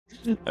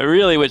I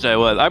really wish I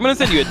was. I'm gonna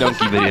send you a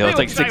donkey video. It's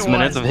like 6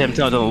 minutes of him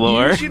telling the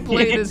lore. You should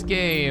play this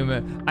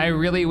game. I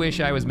really wish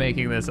I was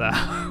making this up.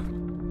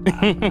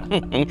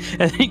 And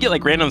then you get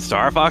like random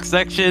Star Fox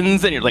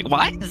sections, and you're like,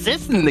 why is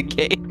this in the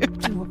game?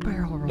 Do a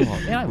barrel roll.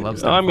 Man, I love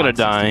Star I'm gonna Fox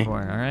die.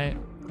 64, all right?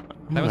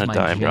 I'm That was gonna my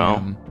die,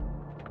 jam. bro.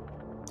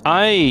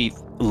 I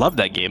love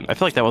that game. I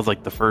feel like that was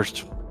like the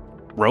first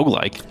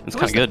roguelike. It's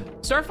kind of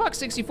good. Star Fox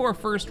 64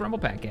 first Rumble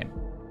Pack game.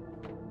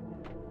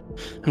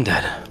 I'm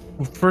dead.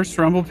 First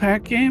Rumble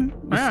Pack game?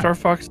 Was Yeah. Star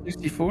Fox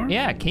 64?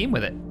 Yeah, it came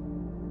with it.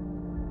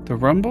 The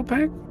Rumble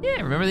Pack?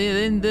 Yeah, remember the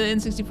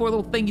N64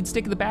 little thing you'd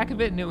stick in the back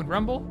of it and it would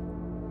rumble?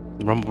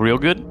 Rumble real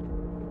good?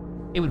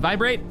 It would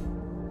vibrate?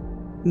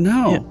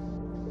 No. Yeah.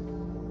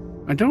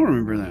 I don't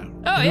remember that.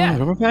 Oh, yeah.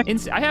 Rumble pack?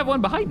 I have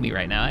one behind me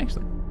right now,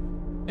 actually.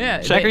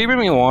 Yeah. Shaq, are you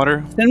bringing me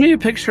water? Send me a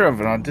picture of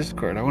it on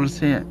Discord. I want to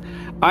see it.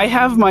 I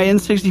have my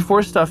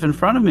N64 stuff in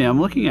front of me. I'm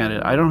looking at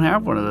it. I don't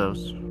have one of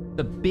those.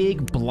 The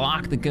big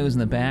block that goes in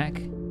the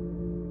back.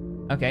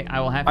 Okay, I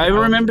will have to. I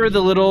remember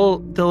the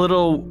little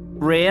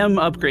RAM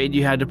upgrade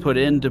you had to put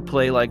in to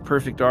play like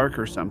Perfect Dark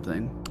or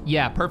something.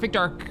 Yeah, Perfect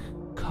Dark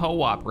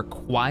co-op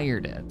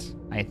required it,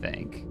 I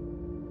think.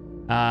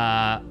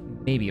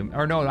 Maybe,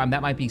 or no,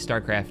 that might be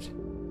StarCraft.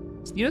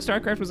 You know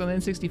StarCraft was on the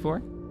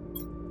N64?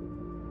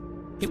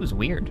 It was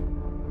weird.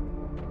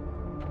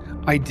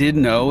 I did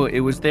know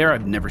it was there.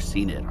 I've never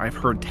seen it. I've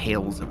heard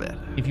tales of it.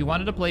 If you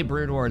wanted to play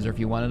Brood Wars or if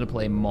you wanted to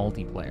play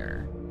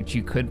multiplayer, which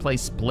you could play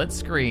split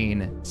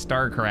screen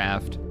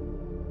StarCraft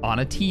on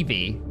a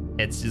TV,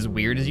 it's as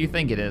weird as you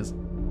think it is. It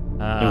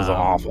was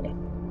awful.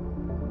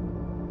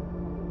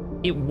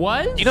 It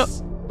was, you know,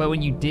 but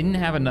when you didn't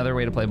have another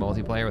way to play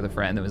multiplayer with a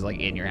friend that was like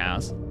in your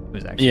house, it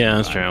was actually Yeah,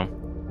 that's fun. true.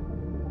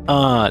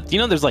 You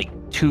know, there's like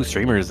 2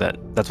 streamers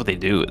that's what they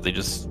do. They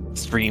just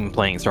stream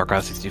playing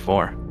StarCraft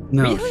 64.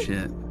 No Really?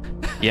 shit.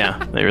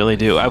 Yeah, they really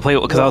do. I played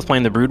because I was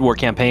playing the Brood War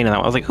campaign, and I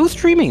was like, "Who's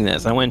streaming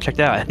this?" And I went and checked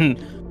out, and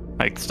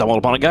I stumbled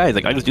upon a guy. He's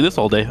like, "I just do this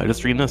all day. I just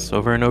stream this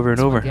over and over and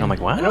over." And I'm like,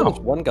 I know there's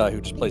 "Wow." one guy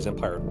who just plays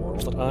Empire at War all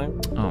the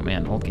time. Oh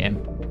man, old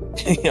game.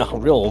 Yeah,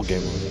 real old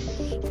game.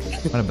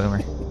 What a boomer.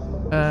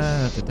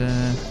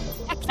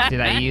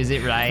 Did I use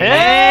it right? Hey,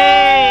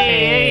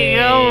 there you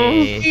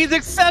Hey. go. He's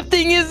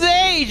accepting his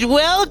age.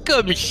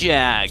 Welcome,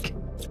 Shaq.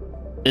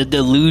 The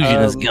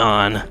delusion is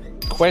gone.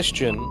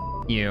 Question: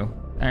 You.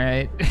 All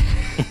right.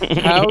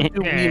 how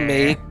do we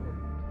make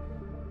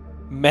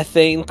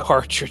methane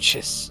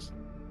cartridges?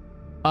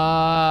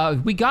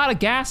 We got a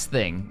gas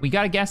thing. We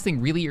got a gas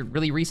thing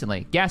really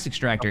recently. Gas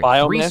extractor. A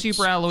biomass? 3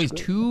 super alloys,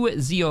 2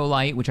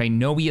 zeolite, which I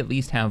know we at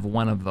least have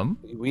one of them.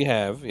 We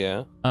have,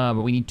 yeah.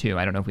 But we need 2.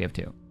 I don't know if we have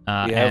 2. We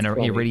And have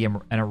plenty.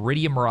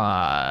 iridium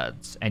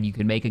rods, and you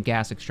can make a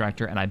gas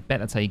extractor, and I bet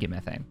that's how you get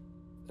methane.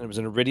 And it was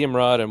an iridium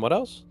rod, and what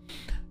else?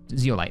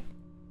 Zeolite.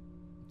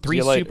 3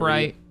 Zeolite,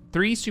 super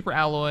 3 super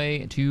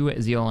alloy,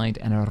 2 zeolite,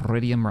 and a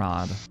iridium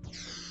rod.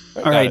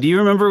 All right. Do you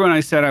remember when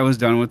I said I was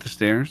done with the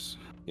stairs?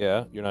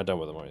 Yeah, you're not done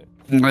with them, are you?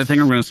 I think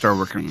I'm going to start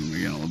working on them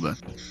again a little bit.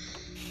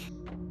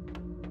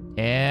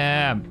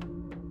 Yeah.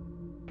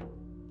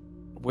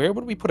 Where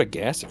would we put a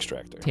gas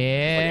extractor?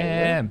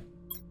 Yeah.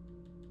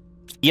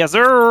 Yes,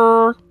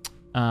 sir.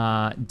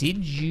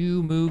 Did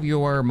you move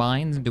your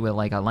mines into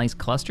a nice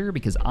cluster?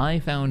 Because I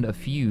found a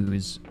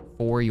fuse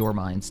for your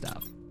mine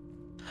stuff.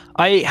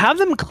 I have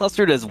them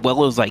clustered as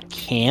well as I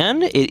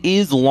can. It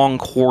is long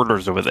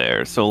quarters over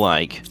there, so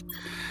like,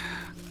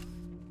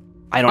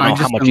 I don't know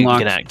how much you can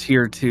connect.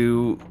 Tier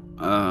 2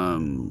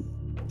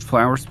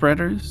 flower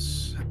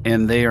spreaders,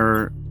 and they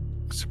are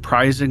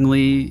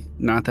surprisingly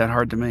not that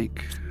hard to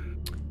make.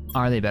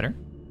 Are they better?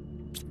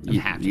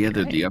 Yeah, they're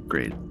the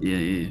upgrade.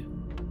 Yeah.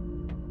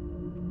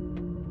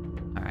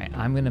 All right,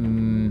 I'm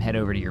gonna head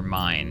over to your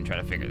mine and try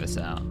to figure this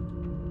out.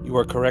 You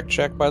are correct,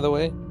 Shaq, by the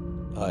way.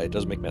 It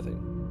does make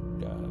methane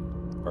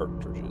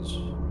cartridges.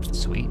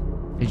 Sweet.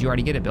 Did you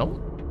already get it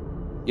built?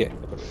 Yeah.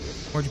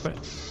 Where'd you put it?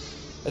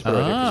 That's right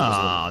here,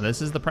 'cause Oh,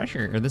 this is the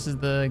pressure, or this is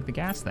the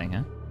gas thing,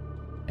 huh?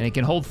 And it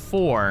can hold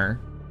 4.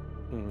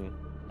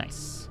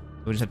 Nice.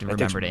 We'll just have to it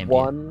remember to takes aim.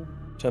 one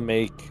to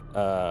make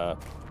the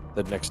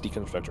next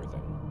deconstructor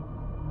thing.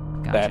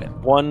 Gotcha. That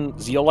 1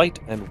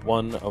 zeolite and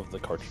 1 of the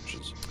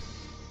cartridges.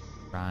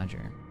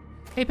 Roger.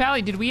 Hey,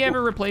 Pally, did we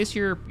ever replace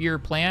your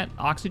plant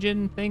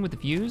oxygen thing with the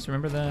fuse?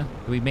 Remember that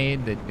we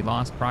made that we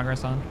lost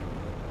progress on?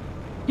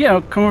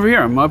 Yeah, come over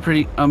here. I'm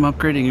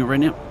upgrading it right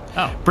now.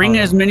 Oh. Bring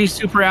as many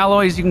super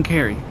alloys you can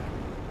carry.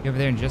 Be over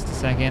there in just a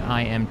second.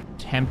 I am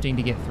attempting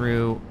to get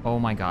through. Oh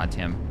my God,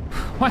 Tim.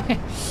 What?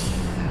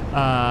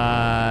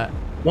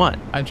 What?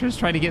 I'm just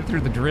trying to get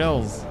through the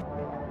drills.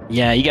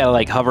 Yeah, you gotta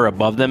like hover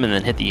above them and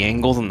then hit the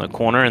angles in the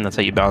corner, and that's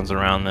how you bounce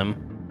around them.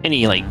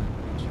 Any like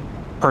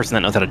person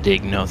that knows how to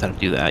dig knows how to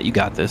do that. You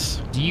got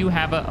this. Do you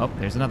have a? Oh,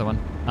 there's another one.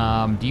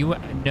 Do you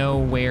know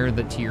where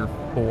the tier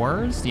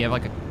 4s? Do you have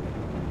like a?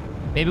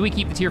 Maybe we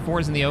keep the tier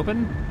 4s in the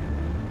open.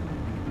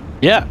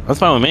 Yeah, that's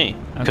fine with me.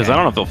 Because Okay. I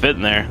don't know if they'll fit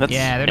in there. That's,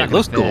 Yeah, they're not it gonna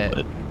looks cool, fit.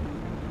 but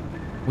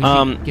We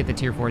should get the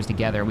tier 4s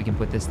together. We can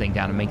put this thing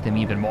down and make them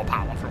even more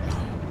powerful.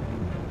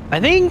 I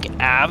think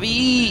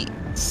Avi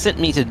sent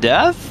me to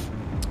death.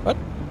 What?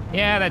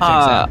 Yeah, that checks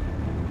out.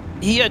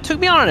 He took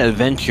me on an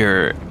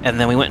adventure, and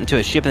then we went into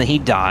a ship, and then he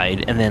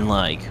died, and then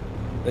like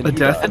Then A you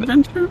death died.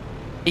 adventure?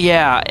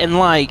 yeah, and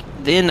like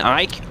then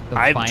I'm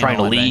final trying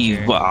to leave,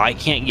 adventure. but I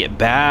can't get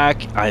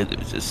back.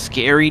 It's a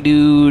scary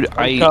dude.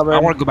 I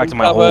coming, want to go back to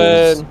my I'm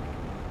holes. coming.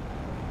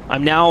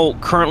 I'm now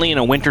currently in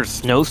a winter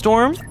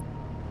snowstorm.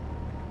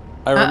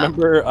 I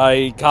remember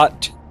I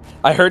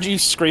heard you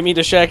screaming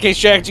to Shack, "Hey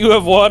Shack, do you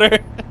have water?"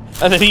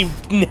 And then he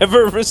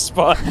never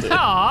responded.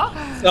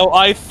 Aw. So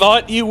I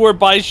thought you were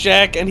by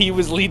Shack and he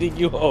was leading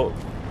you home.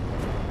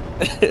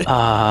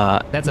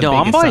 That's a no, big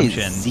I'm by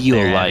assumption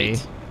there, Abby.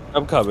 Zeolite.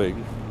 I'm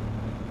coming.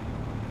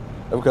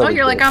 Oh,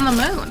 you're like on the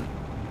moon.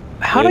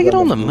 How did I get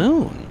on the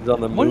moon? He's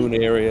on the What? moon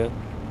area.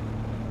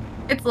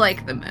 It's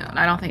like the moon.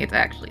 I don't think it's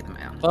actually the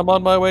moon. I'm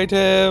on my way,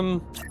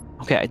 Tim.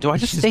 Okay, do I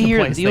It's just just stay a here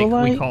at place we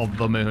Zeolite? call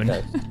the moon.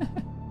 Yes.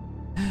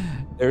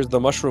 There's the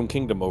Mushroom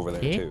Kingdom over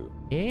there Yeah. too.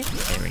 Yeah,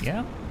 there we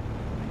go.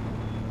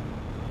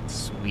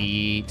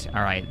 Sweet.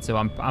 All right, so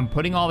I'm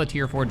putting all the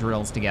tier 4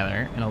 drills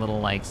together in a little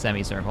like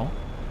semicircle,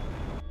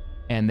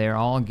 and they're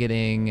all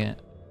getting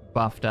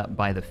buffed up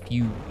by the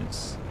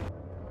fuse.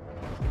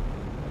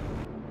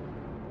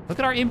 Look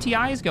at our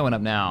MTIs going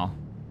up now.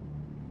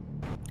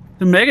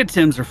 The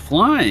Megatims are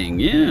flying,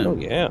 yeah. Oh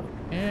yeah.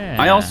 Yeah.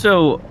 I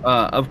also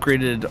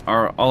upgraded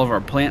all of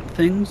our plant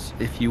things.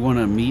 If you want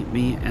to meet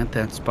me at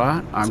that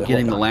spot, I'm So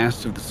getting the hold on.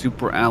 last of the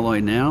super alloy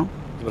now.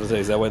 I was gonna say,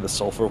 is that why the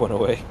sulfur went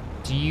away?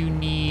 Do you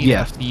need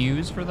Yes. a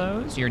fuse for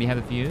those? You already have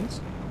the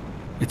fuse?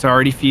 It's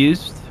already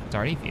fused. It's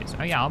already fused.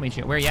 Oh yeah, I'll meet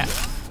you. Where you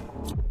at?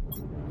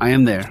 I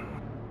am there.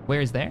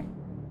 Where is there?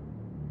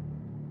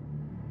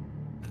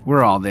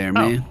 We're all there,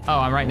 man. Oh,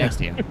 I'm right next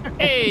to you.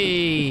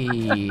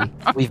 Hey!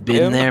 We've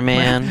been there,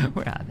 man.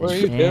 We're on Where the are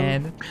you, Tim?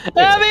 shed.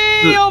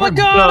 Abby! Oh my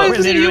god! I We're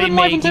haven't seen you literally in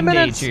like 10 making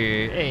minutes.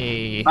 nature.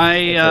 Hey.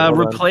 I hold on.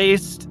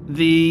 replaced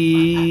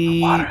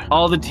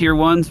all the tier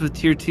 1s with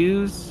tier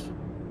 2s.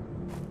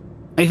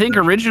 I think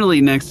originally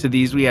next to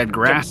these we had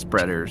grass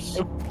spreaders.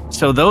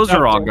 So those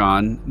are all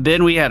gone.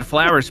 Then we had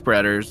flower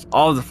spreaders.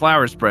 All of the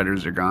flower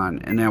spreaders are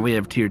gone. And now we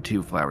have tier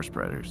 2 flower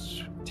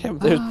spreaders. Tim,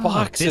 there's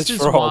boxes This is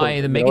for all why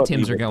of the them. You know what, megatims are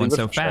leave it- going leave it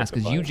so for Shack fast, to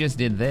because you buy. just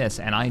did this,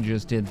 and I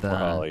just did Or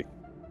Holly.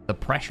 the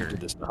pressure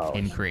Did this to Holly.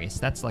 increase.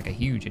 That's like a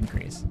huge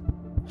increase.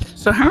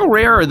 So how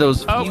rare are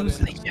those Oh,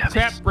 fuses?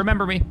 crap,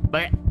 remember me.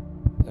 Bleh.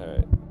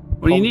 Alright.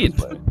 What do you Home need?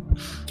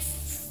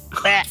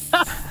 display.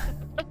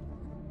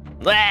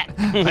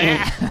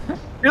 Bleh.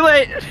 You're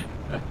late.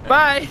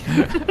 Bye.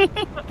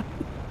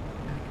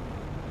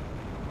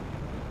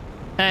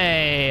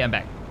 Hey, I'm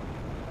back.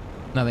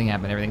 Nothing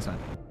happened. Everything's fine.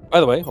 By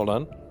the way, hold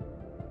on.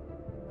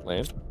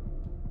 Land.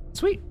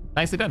 Sweet.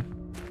 Nicely done.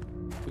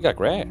 We got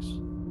grass.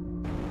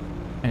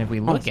 And if we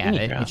Oh, look it's at mini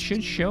it, it grass.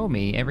 should show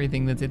me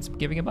everything that it's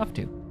giving a buff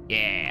to.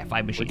 Yeah, 5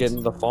 We're machines.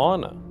 getting the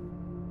fauna.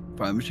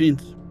 5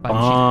 machines. 5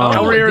 machines.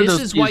 How Oh, rare are this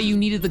those is why fuses? you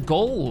needed the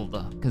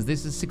gold, because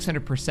this is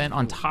 600%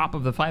 on top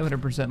of the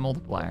 500%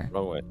 multiplier.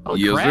 Wrong way. Oh,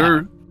 Yes, crap.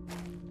 sir.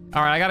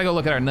 All right, I gotta go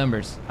look at our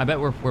numbers. I bet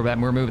we're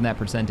moving that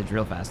percentage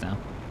real fast now.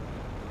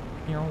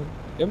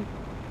 Yep.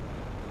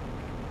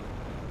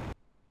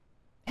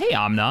 Hey,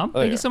 Omnom. Oh,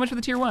 Thank yeah. you so much for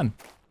the tier 1.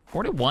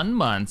 41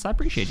 months. I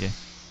appreciate you.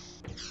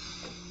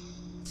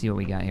 Let's see what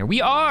we got here.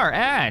 We are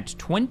at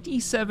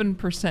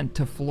 27%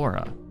 to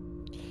flora.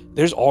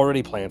 There's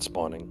already plants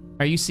spawning.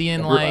 Are you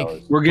seeing We're like?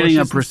 out. We're getting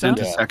a bushes and percent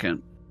a stuff?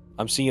 second.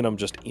 I'm seeing them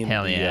just in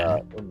Hell the yeah.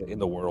 in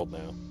the world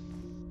now.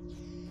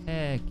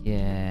 Heck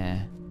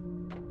yeah.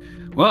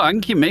 Well, I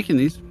can keep making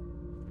these.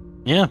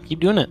 Yeah, keep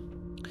doing it.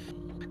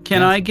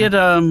 Can Yeah. I get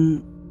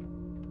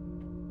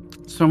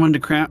someone to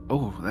craft?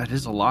 Oh, that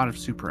is a lot of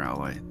super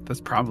alloy. That's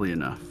probably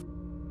enough.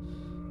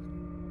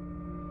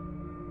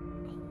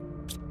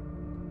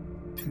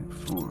 2,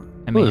 4.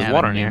 I may there's have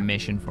water a in new here.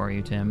 mission for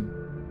you, Tim.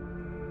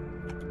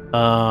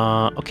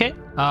 Okay.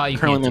 Oh, you Currently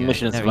can't in the do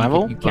mission it. of No,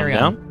 survival. You carry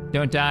I'm on.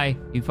 Don't die.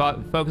 You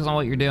focus on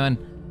what you're doing.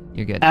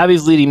 You're good.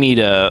 Abby's leading me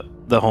to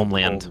the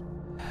homeland.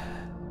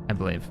 I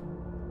believe.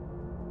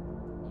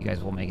 You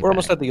guys will make it. We're back.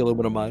 almost at the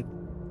aluminum mine.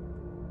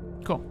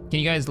 Cool. Can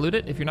you guys loot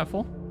it if you're not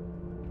full?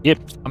 Yep.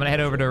 I'm gonna head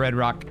over to Red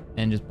Rock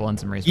and just blend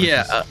some resources.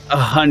 Yeah, a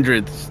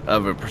 100th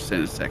of a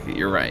percent a second.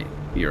 You're right.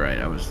 You're right.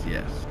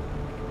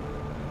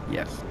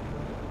 Yes.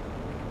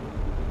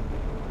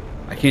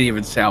 I can't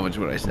even salvage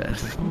what I said.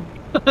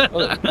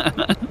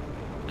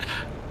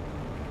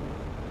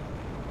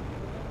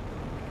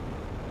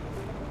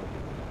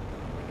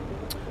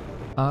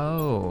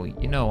 Oh,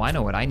 I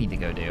know what I need to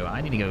go do.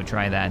 I need to go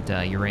try that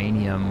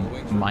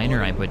uranium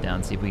miner I put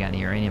down, see if we got any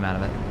uranium out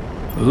of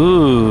it.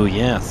 Ooh,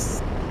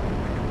 yes.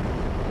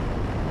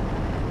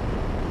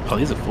 Oh,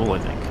 these are full, I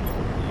think.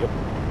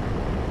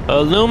 Yep.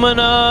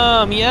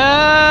 Aluminum,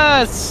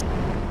 yes!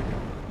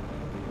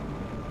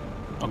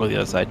 I'll go to the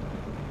other side.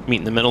 Meet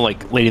in the middle,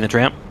 like Lady in the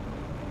Tramp.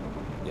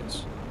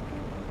 Yes.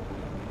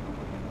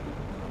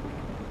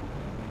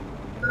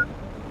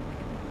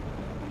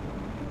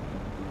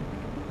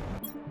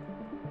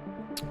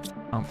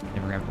 Oh,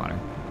 never grabbed water.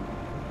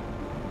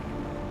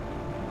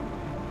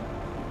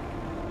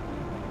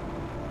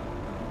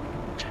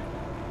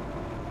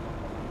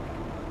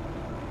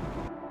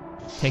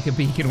 Take a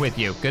beacon with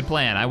you. Good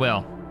plan, I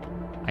will.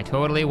 I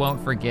totally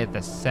won't forget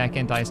the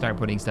second I start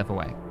putting stuff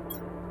away.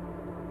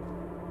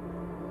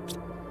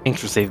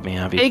 Thanks for saving me,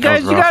 Abby. Hey That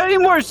guys, was you rough. got any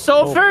more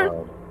sulfur?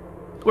 No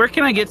Where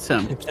can I get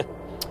some?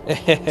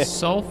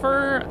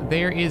 Sulfur,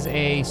 there is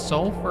a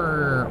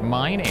sulfur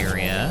mine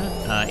area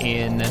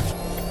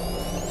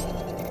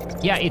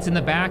yeah, it's in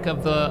the back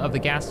of the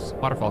gas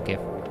waterfall cave.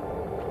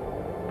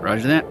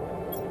 Roger that.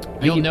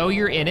 You'll know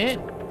you're in it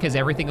because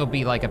everything will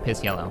be like a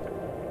piss yellow.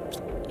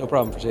 No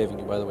problem for saving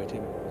you, by the way,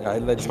 Tim. I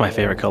let It's you my know.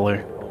 favorite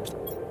color.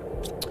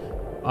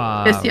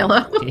 Piss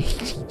yellow.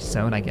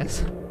 Zone, I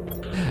guess.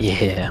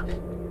 Yeah.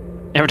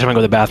 Every time I go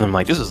to the bathroom, I'm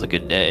like, this is a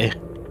good day.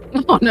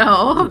 Oh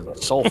no.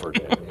 Sulfur.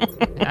 Day.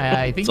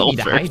 I think you need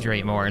to Sulfur.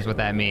 hydrate more is what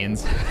that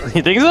means.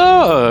 You think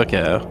so?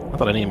 Okay. I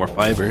thought I needed more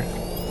fiber.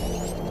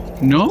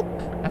 Nope.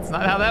 That's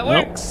not how that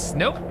Nope. works.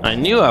 Nope. I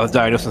knew I was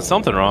diagnosed with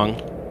something wrong.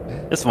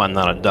 This is why I'm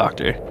not a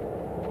doctor.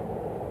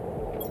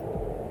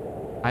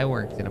 I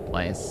worked in a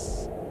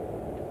place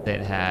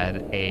that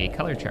had a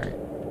color chart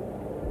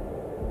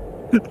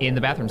in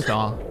the bathroom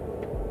stall,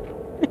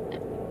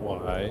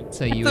 Why?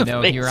 so you would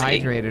know if you were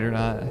amazing. hydrated or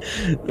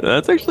not.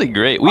 That's actually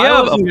great. We I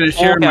have wasn't a gonna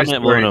full share my cabinet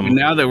story, but aluminum.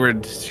 now that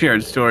we're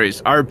sharing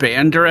stories, our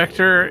band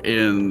director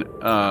in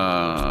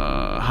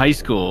high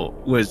school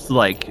was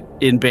like,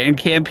 in band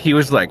camp, he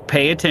was like,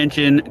 pay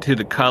attention to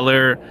the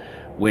color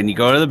when you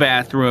go to the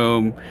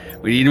bathroom.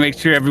 We need to make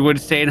sure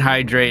everyone's staying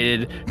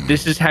hydrated.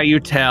 This is how you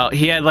tell.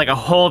 He had like a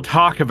whole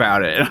talk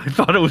about it, and I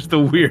thought it was the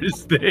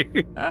weirdest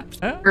thing.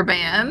 For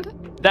band.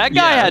 That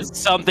guy Yeah. had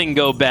something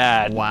go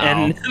bad. Wow.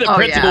 And the Oh,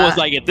 principal yeah. was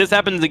like, if this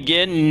happens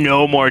again,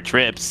 no more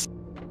trips.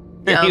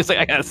 And Yep. he was like,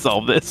 I gotta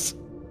solve this.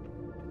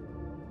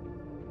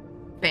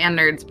 Band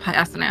nerds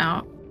passing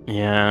out.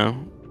 Yeah.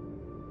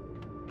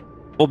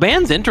 Well,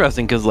 band's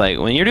interesting because, like,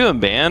 when you're doing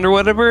band or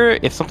whatever,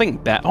 if something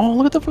bad... Oh,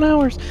 look at the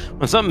flowers.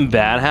 When something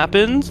bad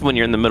happens, when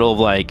you're in the middle of,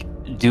 like,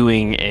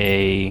 doing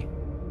a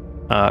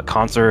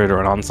concert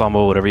or an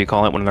ensemble, whatever you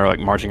call it, when they're, like,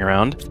 marching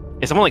around,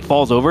 if someone, like,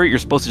 falls over, you're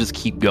supposed to just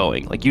keep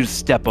going. Like, you just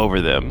step over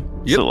them.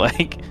 Yep. So,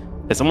 like,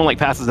 if someone, like,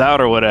 passes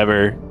out or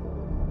whatever,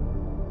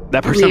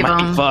 that person Leave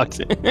might 'em. be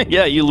fucked.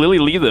 Yeah, you literally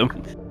leave them.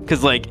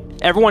 Because, like,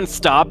 everyone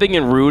stopping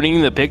and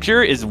ruining the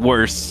picture is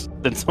worse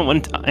than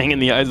someone dying in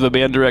the eyes of a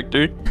band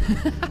director.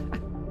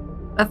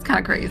 That's kind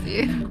of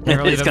crazy.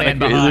 Never leave It's a kinda man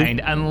crazy.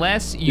 behind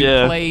unless you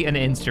Yeah. play an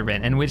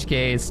instrument, in which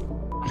case,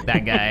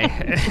 that guy.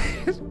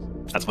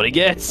 That's what he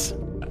gets.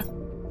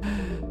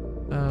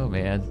 Oh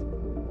man.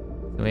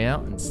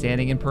 Well, and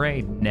standing in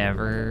parade,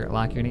 never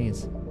lock your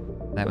knees.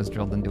 That was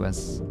drilled into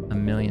us a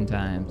million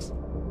times.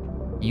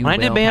 You When I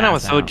did will band, I pass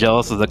was so out.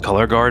 jealous of the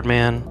color guard,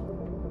 man.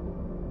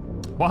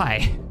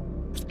 Why?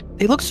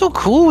 They look so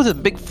cool with the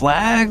big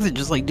flags and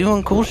just like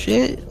doing cool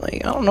shit.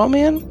 Like, I don't know,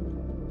 man.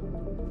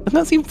 Doesn't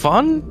that seem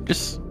fun?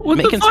 Just What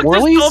making the fuck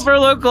swirlies? does sulfur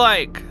look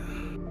like?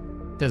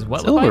 Does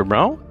what Silver, look like?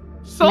 bro.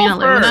 Sulfur.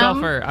 aluminum?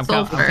 Sulfur. I'm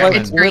Sulfur. coming.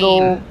 It's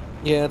green.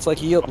 Yeah, it's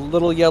like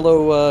little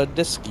yellow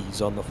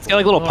diskies on the It's got floor.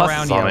 like little Little pusts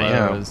round on it,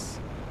 yeah. yellows.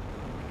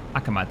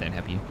 I'll come out there and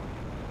help you.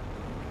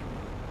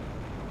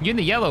 You're in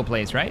the yellow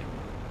place, right?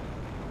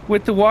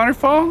 With the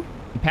waterfall?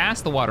 You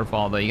pass the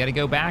waterfall though. You got to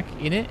go back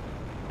in it,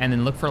 and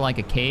then look for like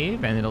a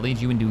cave, and it'll lead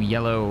you into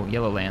yellow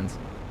lands.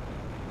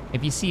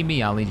 If you see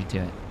me, I'll lead you to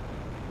it.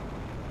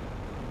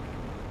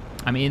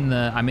 I'm in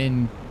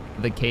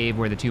the cave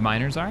where the two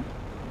miners are.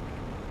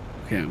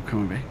 Okay, I'm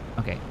coming back.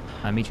 Okay,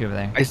 I'll meet you over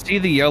there. I see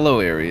the yellow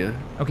area.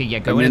 Okay, yeah,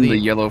 go I'm into in the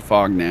yellow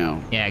fog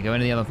now. Yeah, go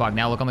into the yellow fog.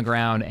 Now look on the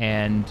ground,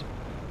 and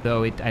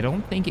though I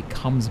don't think it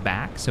comes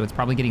back, so it's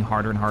probably getting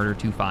harder and harder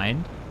to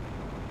find.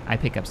 I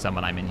pick up some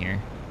when I'm in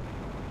here.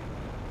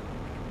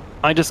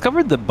 I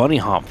discovered the bunny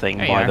hop thing,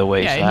 There you by are. the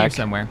way, yeah, in here Shaq.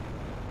 somewhere.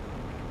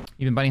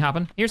 You been bunny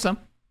hopping? Here's some.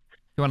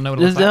 You want to know what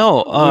it looks like?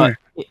 No,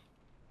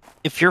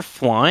 if you're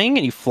flying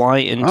and you fly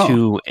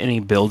into Oh. any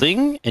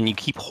building and you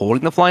keep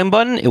holding the flying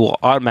button, it will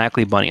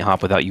automatically bunny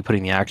hop without you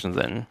putting the actions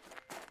in.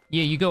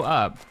 Yeah, you go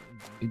up.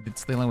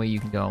 It's the only way you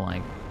can go,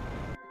 like,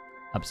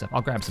 up stuff.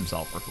 I'll grab some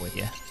sulfur with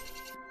you.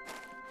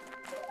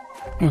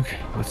 Okay,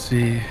 let's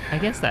see. I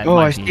guess that Oh,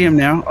 might I be see him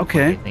now. what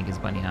Okay. I think is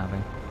bunny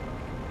hopping.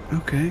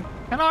 Okay.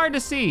 Kind of hard to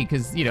see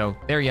because, you know,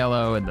 they're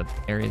yellow and the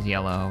area's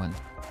yellow. And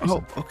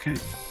Oh, okay.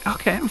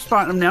 Okay, I'm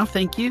spotting him now.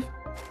 Thank you.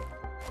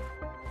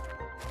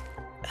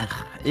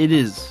 It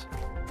is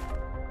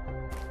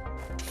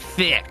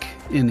thick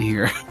in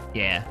here.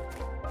 yeah.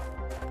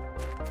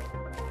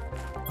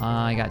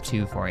 I got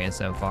 2 for you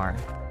so far.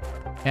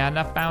 And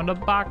I found a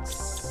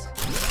box.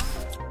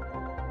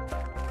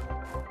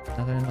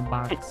 Nothing in the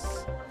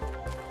box.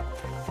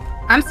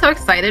 I'm so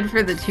excited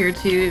for the tier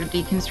 2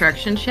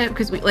 deconstruction ship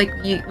because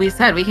we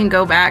said we can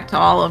go back to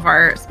all of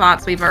our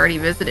spots we've already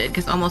visited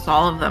because almost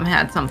all of them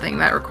had something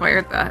that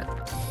required that.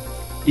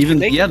 Even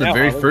Thank yeah, you the now,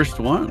 very Olive. first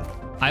one.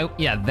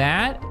 Yeah,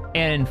 that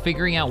and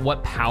figuring out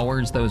what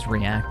powers those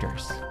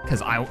reactors.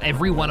 Because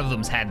every one of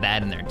them's had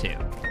that in there too.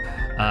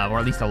 Or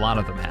at least a lot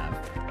of them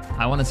have.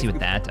 I want to see what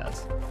that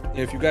does.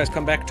 If you guys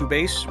come back to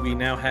base, we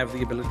now have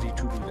the ability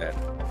to do that.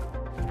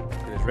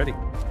 It is ready.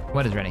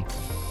 What is ready?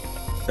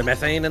 The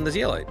methane and the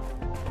zeolite.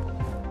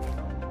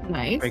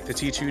 Nice. Make the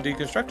T2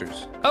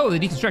 deconstructors. Oh, the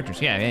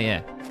deconstructors.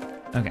 Yeah.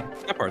 Okay.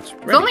 That part's If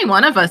ready. only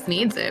one of us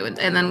needs it,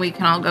 and then we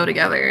can all go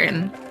together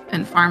and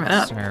farm it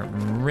up. Start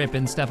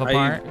ripping stuff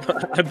apart.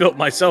 I built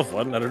myself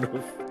one. I don't know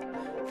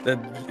if that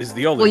is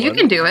the only Well, one. you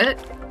can do it.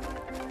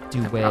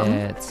 Do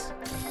it.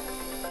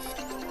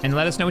 And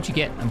let us know what you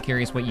get. I'm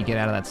curious what you get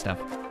out of that stuff.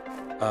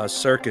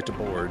 Circuit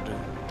board.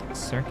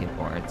 Circuit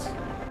boards.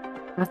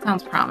 That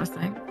sounds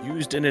promising.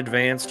 Used in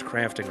advanced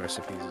crafting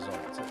recipes is all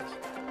it says.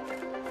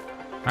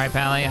 All right,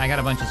 Pally, I got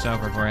a bunch of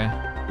silver for you.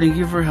 Thank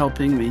you for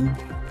helping me.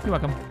 You're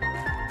welcome.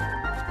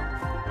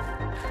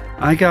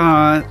 I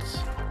got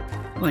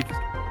like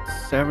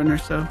 7 or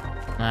so.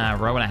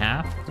 Row and a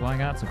half is what I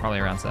got, so probably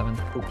around 7.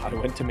 Oh, I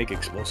went to make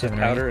explosive 7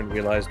 or powder and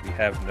realized we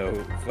have no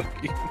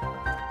fucking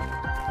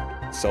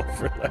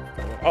sulfur left.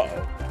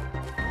 Uh-oh.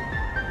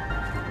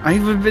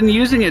 I've been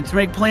using it to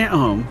make plant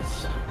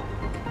homes.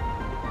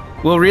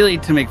 Well, really,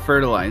 to make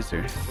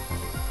fertilizer.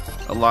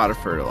 A lot of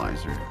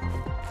fertilizer.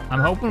 I'm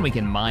hoping we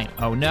can mine.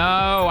 Oh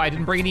no, I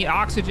didn't bring any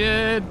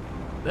oxygen.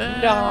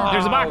 No.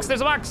 There's a box.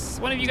 There's a box.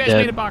 One of you guys Dead.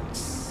 made a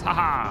box.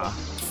 Haha.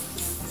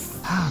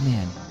 Ah,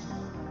 man.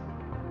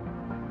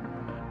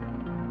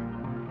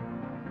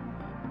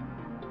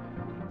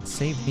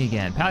 Save me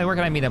again. Pally, where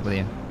can I meet up with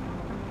you?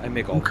 I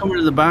make all I'm coming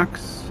to the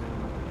box.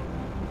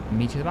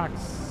 Meet you at the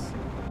box.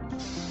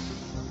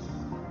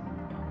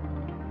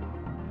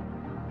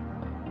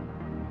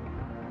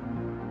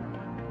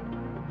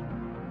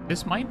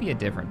 This might be a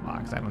different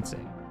box. I don't see.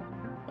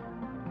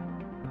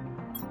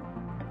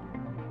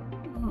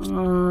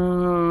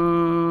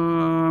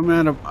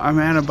 I'm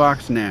at a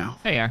box now.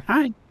 There you are.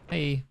 Hi.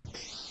 Hey.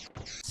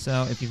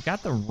 So if you've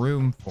got the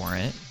room for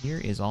it, here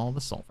is all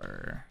the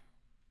sulfur.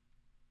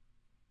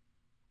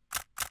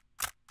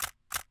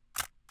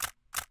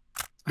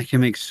 I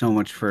can make so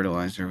much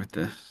fertilizer with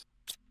this.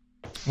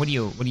 What do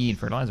you need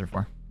fertilizer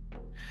for?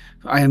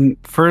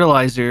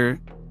 Fertilizer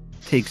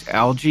takes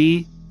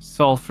algae,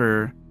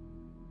 sulfur,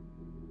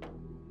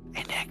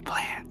 and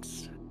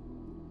eggplants.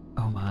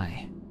 Oh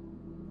my.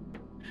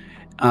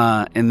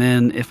 And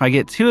then if I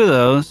get 2 of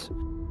those,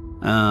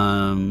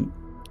 and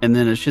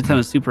then a shit ton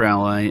of super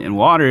alloy and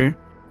water,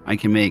 I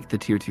can make the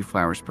tier 2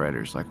 flower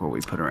spreaders, like what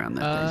we put around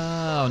that thing.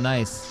 Oh,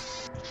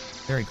 nice.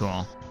 Very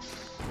cool.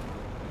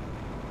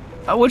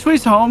 Which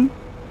way's home?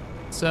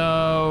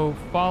 So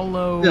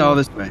follow. No,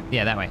 this way.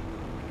 Yeah, that way.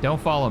 Don't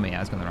follow me. I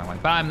was going the wrong way,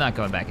 but I'm not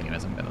going back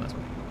anyways. I'm going this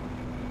way.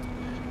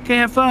 Okay,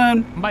 have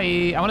fun.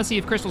 Bye. I want to see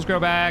if crystals grow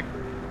back.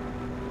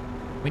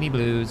 We need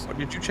blues. Oh,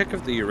 did you check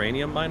if the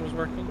uranium mine was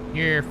working?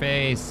 Your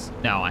face.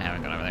 No, I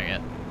haven't gone over there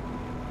yet.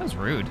 That was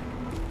rude.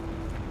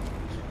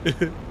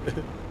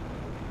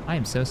 I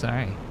am so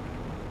sorry.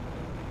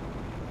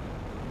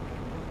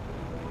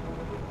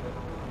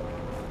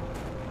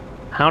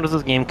 How does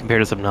this game compare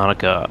to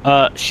Subnautica?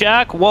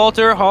 Shaq,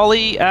 Walter,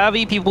 Holly,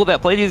 Abby, people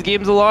that play these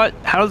games a lot,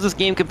 how does this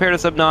game compare to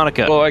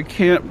Subnautica? Well, I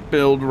can't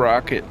build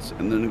rockets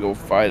and then go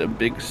fight a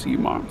big sea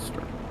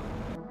monster.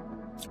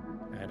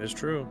 That is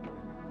true.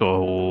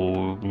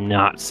 Oh,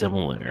 not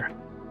similar.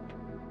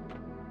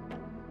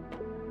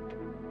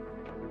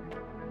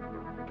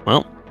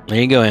 Well, there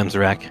you go,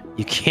 Amzarak.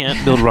 You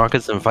can't build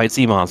rockets and fight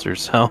sea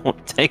monsters, so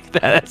take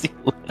that as you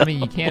will. I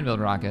mean, you can build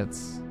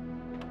rockets,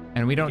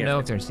 and we don't Yeah. know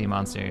if they're sea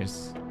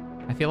monsters.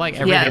 I feel like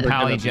everything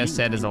Pally just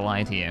said is a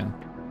lie to you.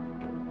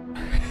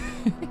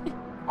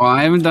 Well,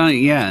 I haven't done it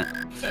yet.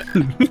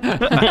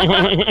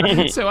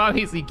 So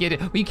obviously, get it.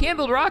 Well, you can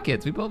build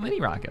rockets. We built mini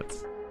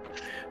rockets.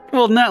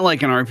 Well, not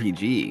like an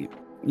RPG.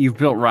 You've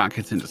built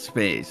rockets into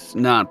space,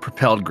 not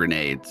propelled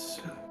grenades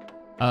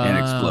and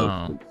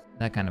explosives.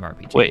 That kind of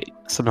RPG. Wait,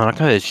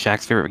 Subnautica is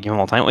Shaq's favorite game of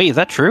all time. Wait, is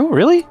that true?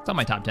 Really? It's on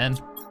my top 10.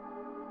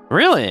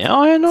 Really?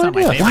 Oh, I had no It's not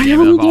my idea. favorite. Why game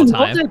haven't we of all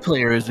done time.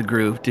 multiplayer as a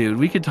group, dude?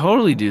 We could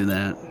totally do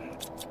that.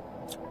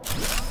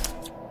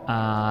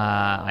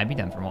 I'd be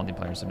down for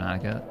multiplayer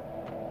Subnautica.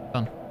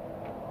 Fun.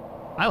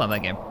 I love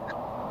that game.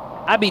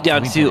 I'd be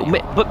down We too, do.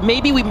 but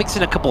maybe we mix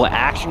in a couple of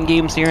action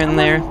games here and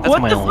there. That's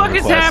What my the only fuck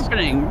is request.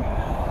 happening?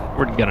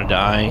 We're gonna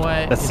die.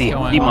 What Let's is see.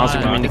 going The monster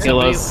on? coming to Did kill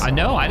somebody- us. I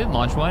know, I didn't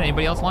launch one.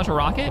 Anybody else launch a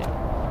rocket?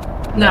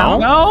 No.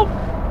 No?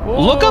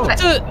 Whoa. Look up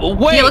to.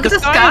 Wait, Yeah, look the at the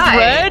sky sky. is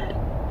red.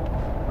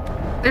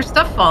 There's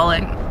stuff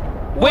falling.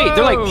 Wait,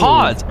 they're like Whoa.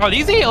 pods. Are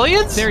these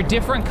aliens? They're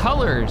different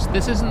colors.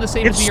 This isn't the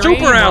same It's as the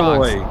uranium super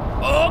rocks. alloy.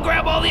 Oh,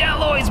 grab all the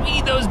alloys. We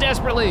need those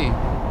desperately.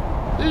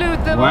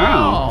 Loot them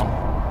Wow. all.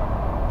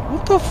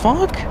 What the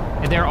fuck?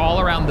 And they're all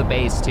around the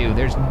base, too.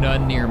 There's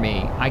none near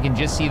me. I can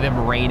just see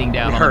them raining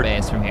down They on hurt. the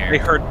base from here. They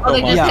hurt Oh, so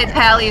they much. just hit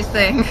Tally's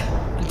thing.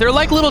 They're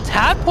like little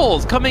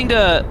tadpoles coming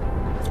to.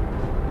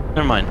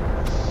 Never mind.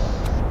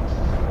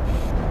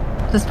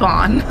 To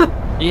spawn.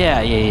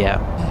 Yeah.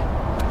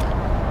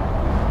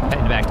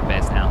 Heading back to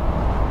base now.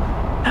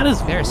 That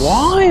is They're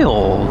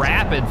wild.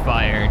 Rapid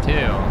fire, too.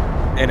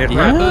 And it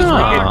Yeah. hurt. Those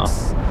Ah.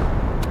 rocks.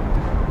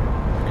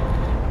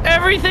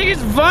 Everything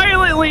is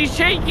violently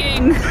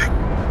shaking.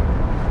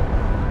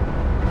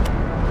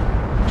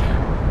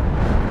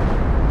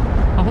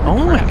 Holy Oh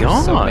my crap,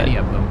 there's so God. many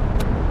of them.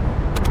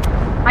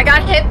 I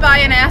got hit by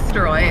an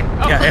asteroid.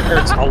 Yeah, it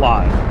hurts a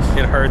lot.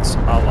 It hurts a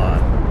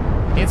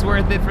lot. It's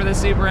worth it for the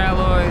super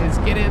alloys.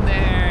 Get in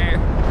there.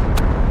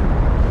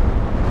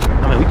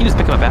 I mean, we can just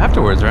pick them up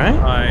afterwards,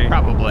 right?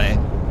 Probably.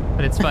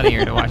 But it's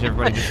funnier to watch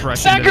everybody just rush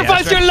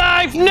Sacrifice into the your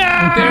life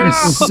now!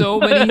 There's so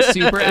many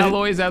super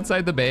alloys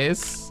outside the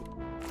base.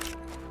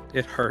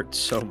 It hurts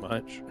so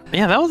much.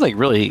 Yeah, that was like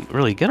really,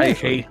 really good. I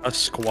actually. hate a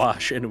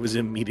squash and it was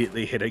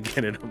immediately hit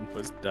again and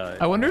almost died.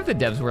 I wonder if the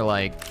devs were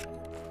like,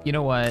 you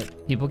know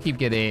what? People keep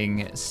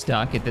getting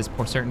stuck at this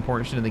certain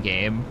portion of the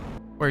game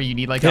where you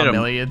need like Hit a 'em.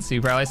 million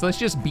super alloys. So let's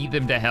just beat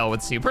them to hell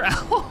with super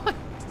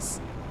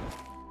alloys.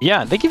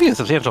 Yeah, they give you a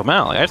substantial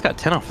amount. Like, I just got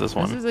 10 off this This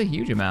one. is a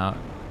huge amount.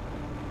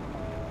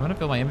 I want to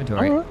fill my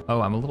inventory. Alright.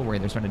 Oh, I'm a little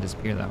worried they're starting to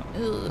disappear though.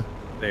 Ugh.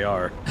 They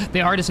are.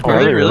 They are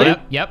disappearing. Are they really?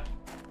 Yep.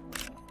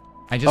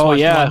 I just Oh watched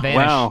yeah, one vanish.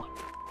 wow.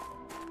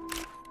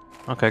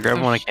 Okay, grab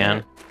Oh, one I shit.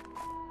 can.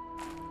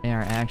 They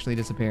are actually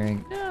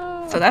disappearing.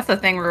 No. So that's the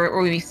thing where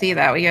we see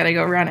that we gotta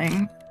go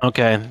running.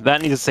 Okay,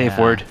 that needs a safe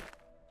Yeah. word.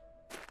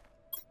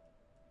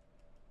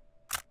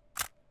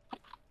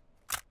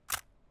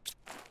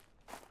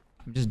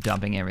 I'm just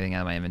dumping everything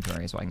out of my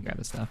inventory so I can grab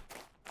this stuff.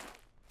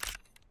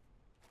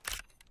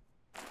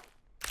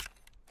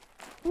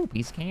 Ooh,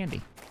 piece of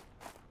candy.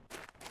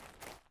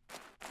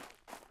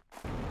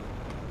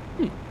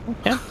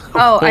 Yeah.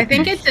 Oh, I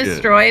think Holy it shit.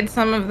 destroyed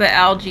some of the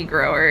algae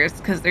growers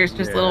because there's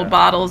just little Yeah.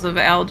 bottles of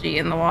algae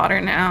in the water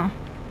now.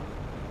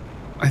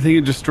 I think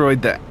it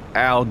destroyed the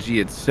algae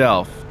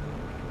itself,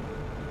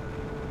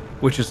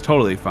 which is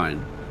totally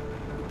fine.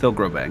 They'll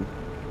grow back.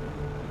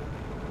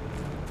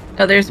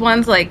 Oh, there's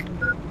ones like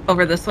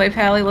over the soy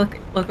pally. Look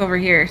over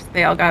here.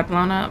 They all got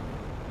blown up.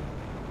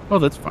 Oh,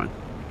 that's fine.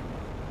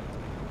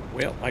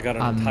 Well, I got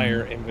an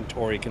entire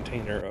inventory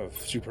container of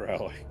super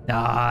alloy.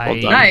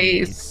 Nice.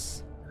 Nice.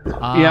 Yeah,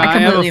 I I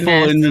have a completely full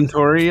missed.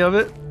 inventory of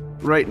it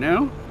right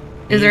now.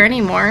 Is there any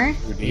more?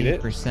 You need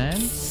it?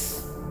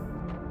 8%.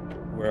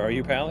 Where are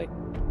you, Pally?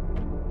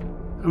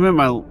 I'm in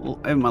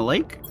my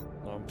lake.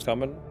 I'm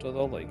coming to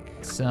the lake.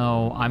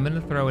 So I'm gonna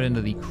throw it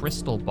into the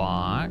crystal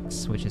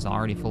box, which is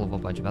already full of a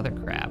bunch of other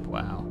crap.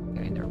 Wow.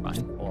 Okay, never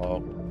mind. Hello.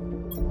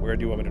 Where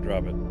do you want me to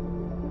drop it?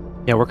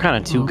 Yeah, we're kind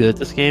of too good at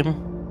this game.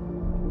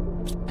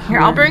 Here,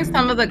 I'll bring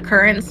some of the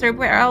current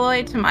super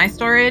alloy to my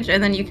storage,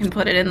 and then you can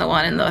put it in the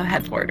one in the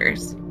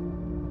headquarters.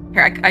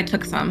 Here, I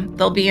took some.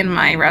 They'll be in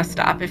my rest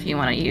stop if you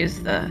want to use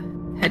the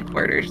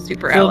headquarters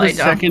super Fill alloy the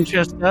dump. second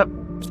chest up.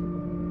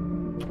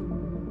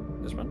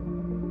 This one?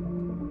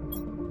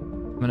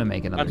 I'm gonna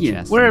make another Yeah,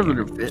 chest. in wherever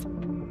here. it'll fit.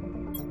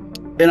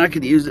 And I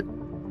could use it.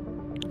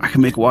 I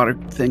can make water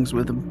things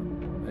with them.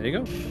 There you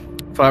go.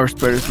 Flower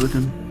spreaders with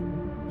them.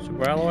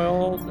 Super alloy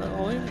all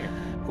in here.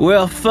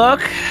 Well, fuck.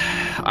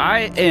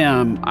 I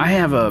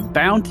have a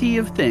bounty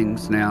of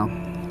things now.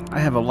 I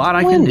have a lot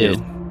I can do.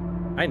 Splendid.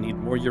 I need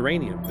more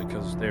uranium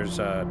because there's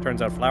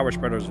turns out flower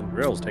spreaders and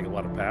drills take a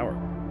lot of power.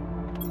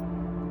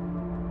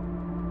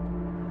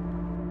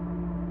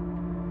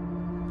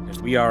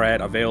 And we are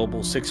at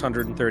available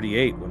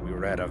 638 when we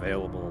were at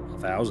available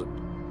 1,000.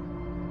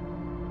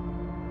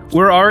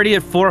 We're already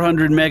at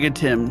 400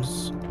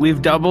 megatims.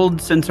 We've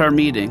doubled since our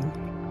meeting.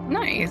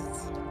 Nice.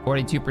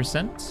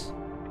 42%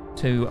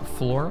 to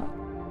flora.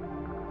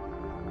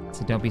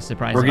 So don't be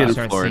surprised We're if you getting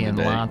start flora seeing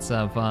today. lots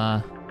of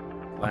Wow.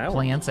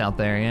 plants out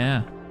there.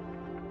 Yeah.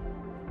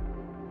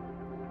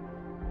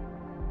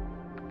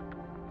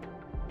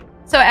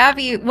 So,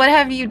 Abby, what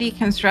have you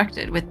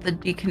deconstructed with the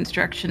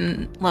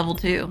deconstruction level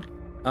 2?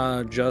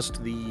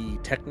 Just the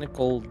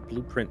technical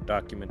blueprint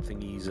document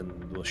thingies and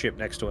the ship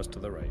next to us to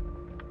the right.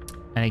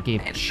 And it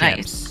gave Nice.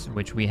 chips,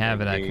 which we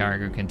have in a Okay.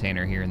 cargo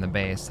container here in the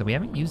base, so we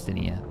haven't used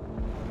any yet.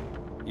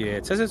 Yeah,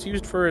 it says it's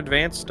used for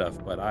advanced stuff,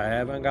 but I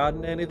haven't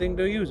gotten anything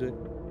to use it.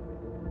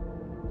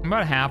 I'm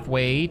about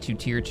halfway to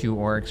tier 2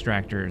 ore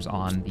extractors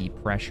on the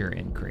pressure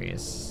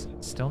increase.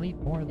 Still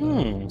need more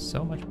though.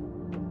 So much.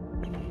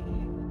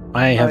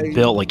 I have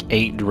built like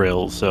 8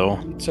 drills, so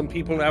Need some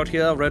people out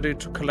here ready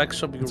to collect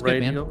some That's good,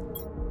 man. uranium.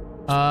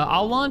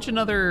 I'll launch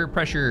another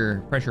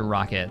pressure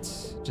rocket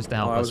just to Oh,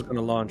 help I us. was going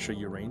to launch a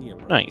uranium.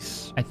 rocket.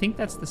 nice. I think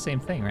that's the same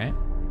thing, right?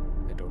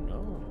 I don't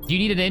know. Do you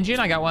need an engine?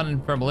 I got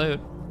one from loot.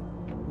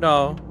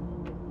 No.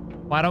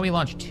 Why don't we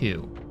launch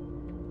 2?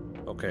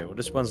 Okay, well,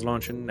 this one's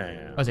launching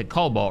now. Oh, is it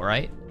cobalt,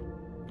 right?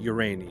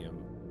 Uranium.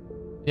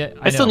 Yeah,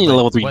 I still know, need a but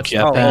level 3 what's-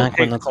 jetpack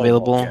when that's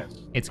available.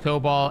 Yes. It's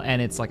cobalt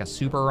and it's like a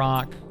super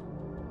rock.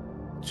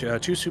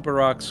 2 super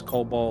rocks,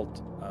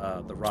 cobalt,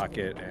 the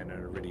rocket, and an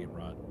iridium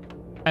rod.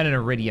 And an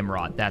iridium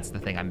rod. That's the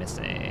thing I'm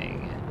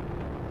missing.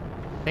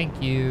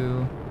 Thank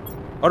you.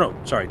 Oh no,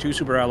 sorry, 2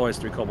 super alloys,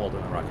 3 cobalt,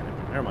 and a rocket.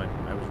 Never mind,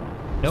 I was wrong.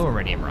 No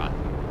iridium rod.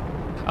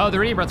 Oh, the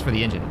iridium rod's for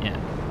the engine, yeah.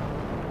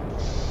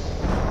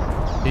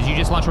 Did you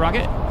just launch a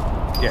rocket?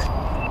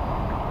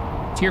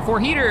 Yeah. Tier 4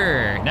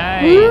 heater.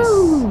 Nice.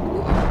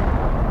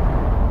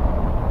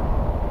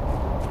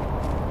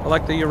 I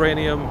like the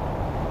uranium.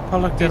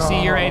 Collect You it see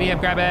all. uranium,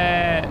 grab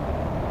it.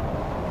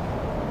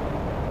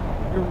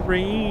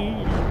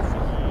 Uranium.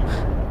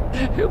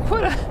 Who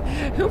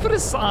put a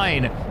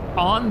sign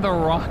on the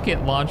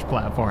rocket launch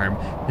platform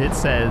that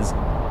says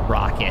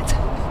rocket.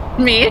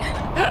 Me?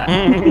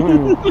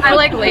 I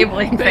like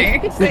labeling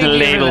things. Thank you for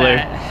Labeler.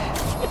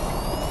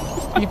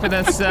 that. Keeping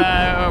us,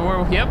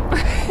 yep.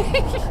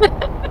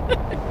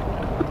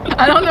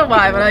 I don't know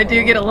why, but I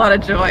do get a lot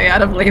of joy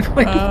out of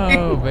labeling Oh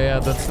things.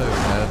 man, that's so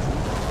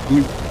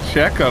good.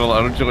 Shaq got a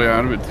lot of joy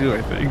out of it too,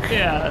 I think.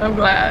 Yeah, I'm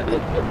glad.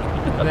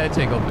 that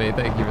tickled me.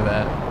 Thank you for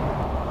that.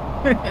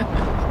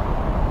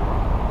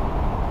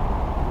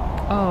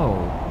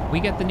 Oh, we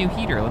got the new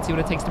heater. Let's see what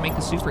it takes to make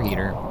the super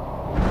heater.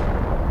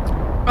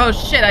 Oh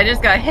shit, I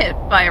just got hit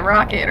by a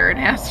rocket or an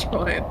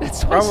asteroid.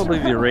 That's Probably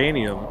the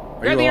uranium. Are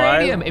Grab you the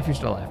alive? uranium if you're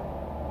still alive.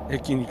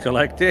 Can you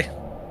collect it?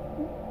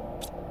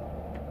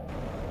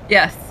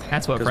 Yes.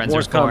 That's what 'Cause friends are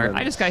more's for. coming.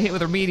 I just got hit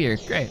with a meteor.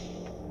 Great.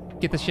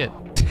 Get the shit.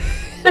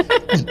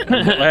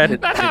 I'm glad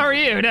it. Not how are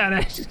you? No,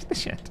 just get the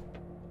shit.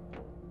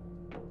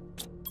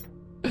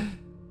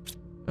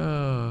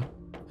 Oh.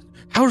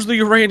 How's the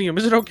uranium?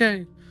 Is it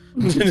okay?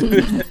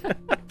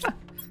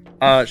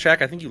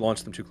 Shaq, I think you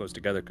launched them too close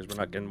together because we're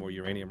not getting more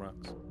uranium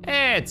rocks.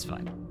 It's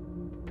fine.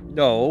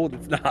 No,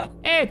 it's not.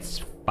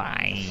 It's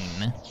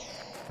fine.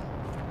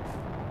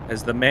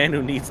 As the man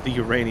who needs the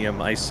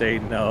uranium, I say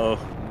no.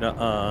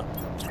 Nuh-uh.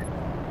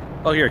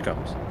 Oh, here it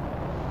comes.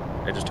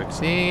 I just took it.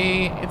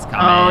 See, it's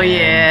coming. Oh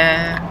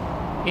yeah.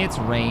 It's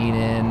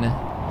raining.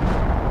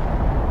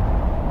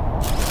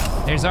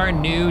 There's our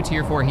new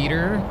tier 4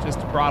 heater just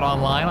brought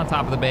online on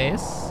top of the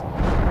base.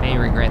 May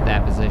regret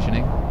that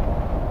positioning.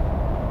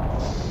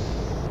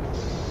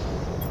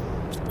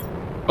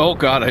 Oh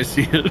god, I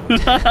see it.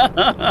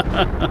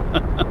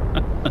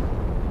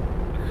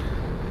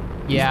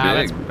 Yeah,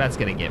 big. that's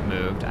gonna get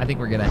moved. I think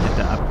we're gonna have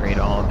to upgrade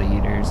all of the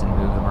heaters and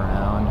move them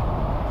around.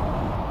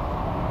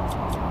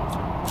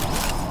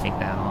 Take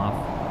that off.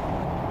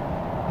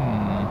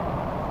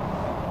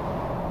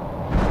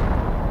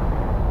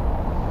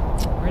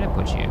 Where'd I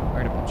put you?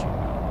 Where'd I put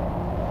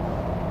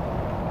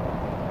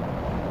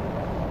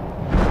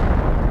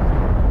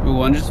you? Ooh,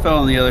 one just fell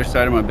on the other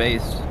side of my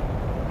base.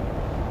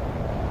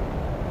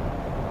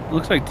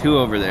 Looks like two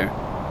over there.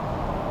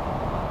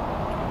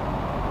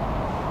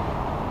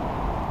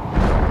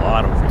 A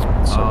lot of them.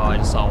 Oh, I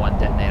just saw one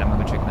detonate. I'm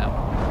gonna go check them out.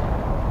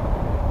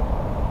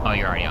 Oh,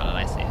 you're already on it.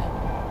 I see.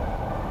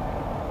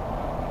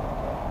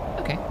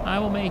 Okay, I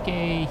will make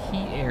a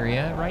heat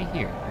area right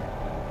here.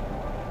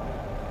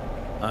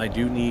 I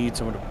do need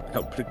someone to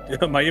help.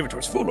 My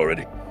inventory's full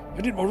already.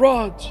 I need more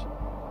rods.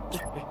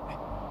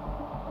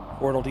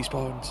 Portal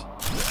despawns.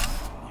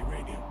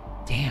 Uranium.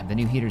 Damn, the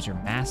new heaters are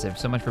massive.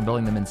 So much for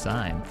building them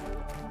inside.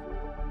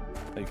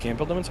 You can't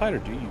build them inside, or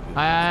do you?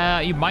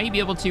 You might be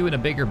able to in a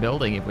bigger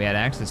building if we had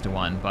access to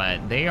one,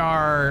 but they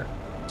are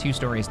 2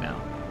 stories now.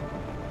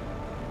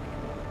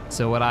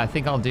 So what I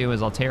think I'll do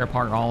is I'll tear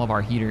apart all of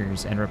our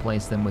heaters and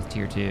replace them with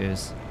tier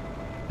 2s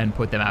and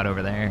put them out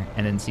over there,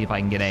 and then see if I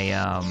can get a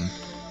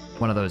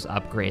one of those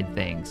upgrade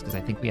things, because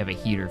I think we have a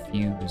heater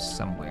fuse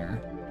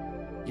somewhere.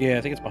 Yeah,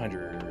 I think it's behind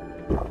your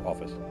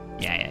office.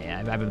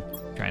 Yeah. I've been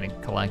trying to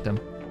collect them.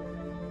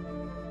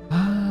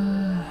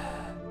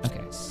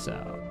 Okay, so.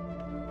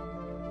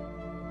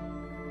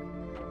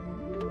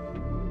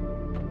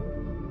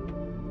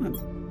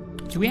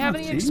 Do we have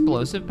any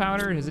explosive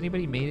powder? Has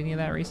anybody made any of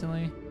that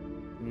recently?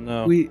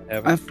 No, We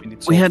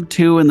need we had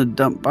two in the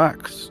dump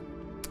box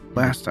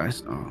last I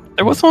saw.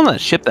 There was one on that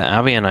ship that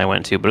Abby and I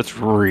went to, but it's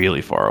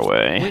really far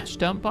away. Which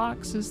dump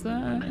box is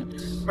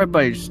that? Right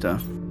by your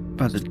stuff.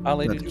 By the,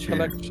 Ali, by did the you chair.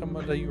 collect some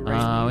of the uranium?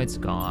 Oh, it's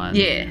gone.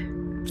 Yeah.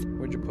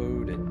 Where'd you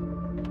put it?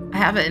 I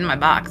have it in my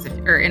box,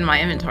 or in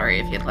my inventory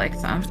if you'd like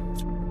some.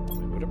 I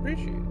would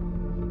appreciate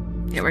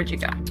it. Yeah, where'd you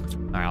go?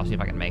 All right, I'll see if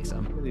I can make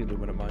some. Really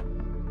aluminum mine.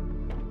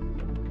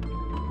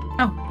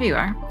 Oh, here you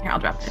are. Here, I'll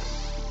drop it.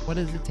 What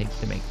does it take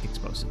to make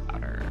explosive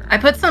powder? I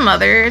put some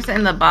others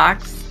in the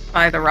box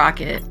by the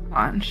rocket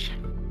launch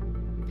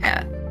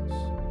pad.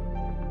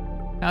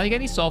 Al, you got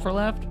any sulfur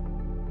left?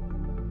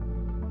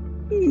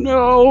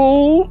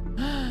 No.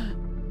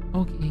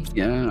 Okay.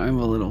 Yeah, I have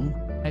a little.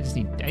 I just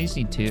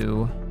need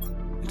 2.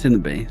 It's in the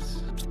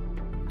base.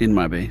 In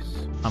my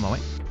base. On my way.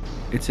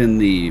 It's in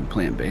the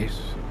plant base.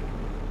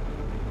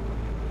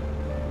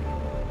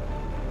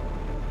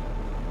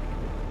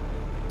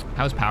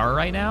 How's power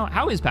right now?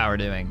 How is power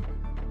doing?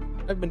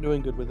 I've been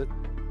doing good with it.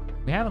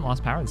 We haven't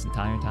lost power this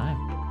entire time.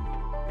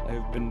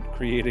 I've been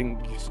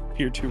creating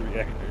tier 2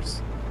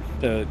 reactors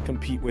to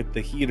compete with the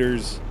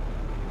heaters,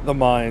 the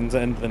mines,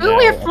 and the. Ooh,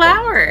 we have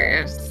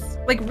flowers.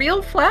 Like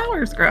real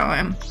flowers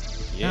growing.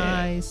 Yeah.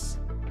 Nice.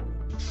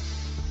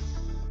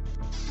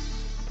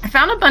 I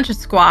found a bunch of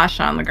squash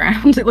on the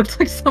ground. It looked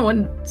like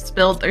someone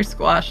spilled their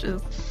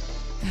squashes.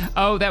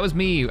 Oh, that was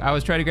me. I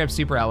was trying to grab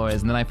super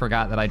alloys, and then I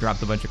forgot that I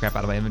dropped a bunch of crap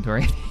out of my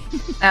inventory.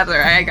 That's all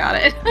right. I got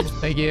it.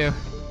 Thank you.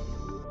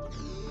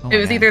 Oh It my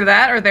was God. either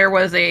that or there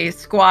was a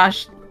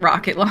squash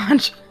rocket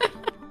launch.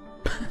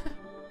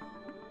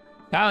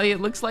 Callie,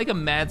 it looks like a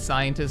mad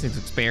scientist is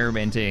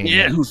experimenting.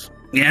 Yeah.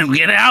 Yeah,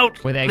 get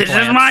out! With This is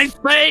eggplants. my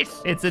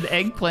space! It's an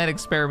eggplant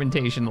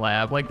experimentation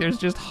lab. Like, there's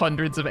just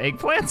hundreds of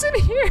eggplants in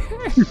here.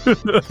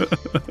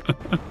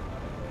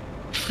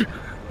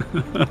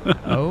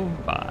 Oh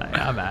my,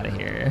 I'm out of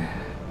here.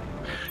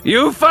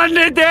 You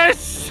funded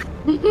this!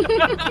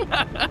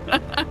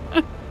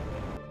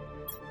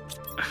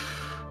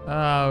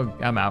 Oh,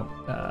 I'm out.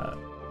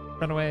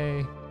 Run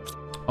away.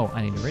 Oh,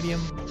 I need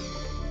iridium.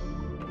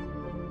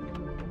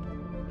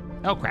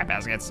 Oh, crap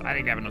baskets. I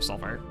didn't have enough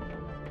sulfur.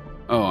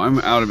 Oh, I'm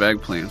out of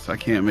eggplants. I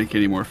can't make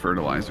any more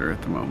fertilizer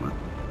at the moment.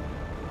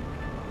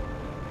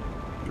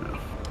 Oh,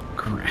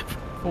 crap.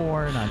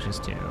 4, not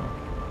just 2.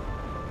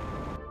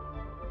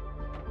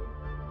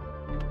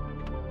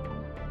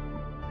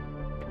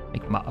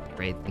 Make my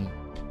upgrade thing.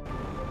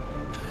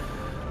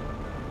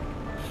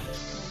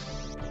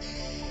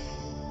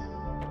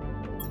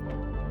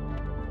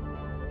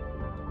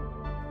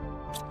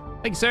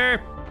 Thanks,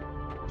 sir.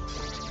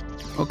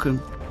 Okay.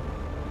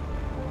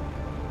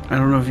 I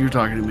don't know if you're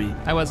talking to me.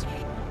 I was.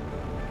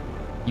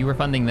 You were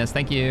funding this.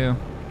 Thank you.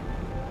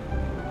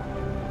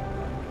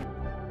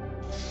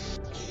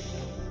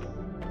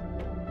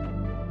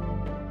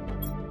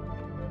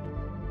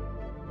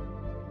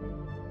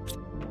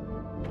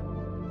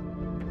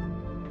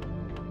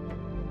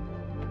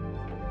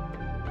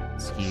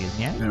 Excuse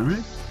me. All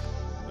right.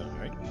 All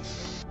right.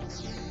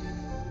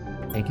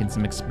 Making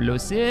some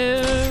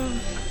explosive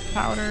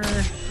powder.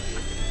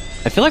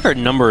 I feel like our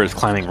number is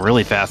climbing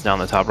really fast down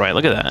the top right.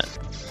 Look at that.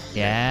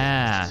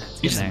 Yeah.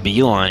 You're just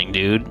beelining,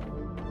 dude.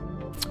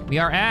 We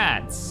are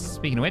at,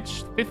 speaking of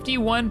which,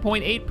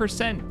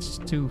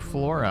 51.8% to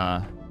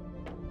Flora.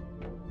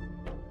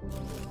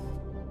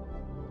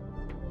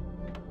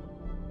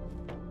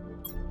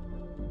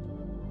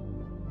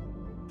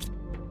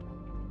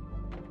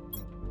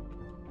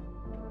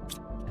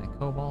 And a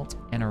cobalt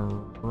and a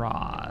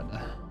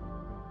rod.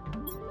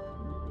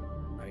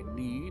 I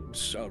need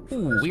sulfur.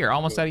 Ooh, we are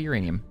almost out of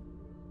uranium.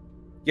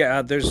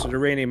 Yeah, there's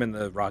uranium in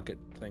the rocket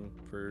thing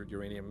for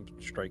uranium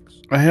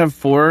strikes. I have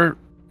 4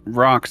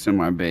 rocks in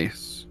my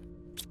base.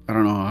 I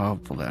don't know how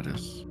helpful that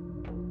is.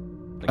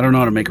 I don't know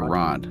how to make a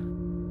rod.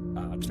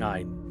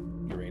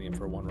 9 uranium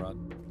for 1 rod.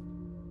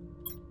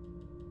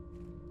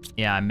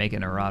 Yeah, I'm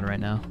making a rod right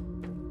now.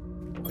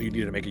 Oh, you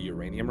need to make a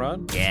uranium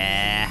rod?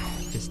 Yeah,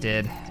 just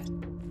did.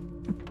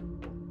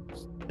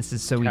 This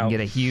is so we can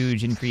get a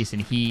huge increase in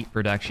heat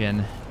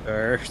production.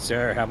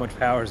 Sir, how much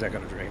power is that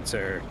going to drain,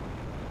 sir?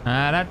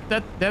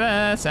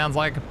 Sounds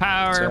like a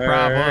power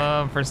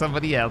problem for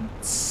somebody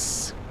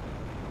else.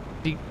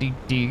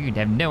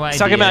 Have no idea. He's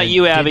talking about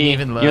you, Abby. Didn't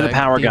even You're the look.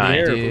 power Didn't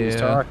guy.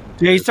 do.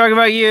 Yeah, he's talking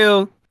about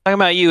you. Talking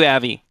about you,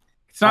 Abby.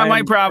 It's not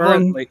my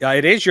problem.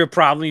 It is your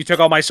problem. You took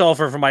all my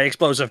sulfur from my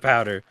explosive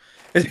powder.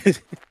 You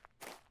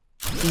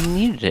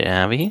needed it,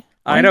 Abby.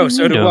 I know,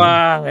 so do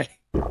I.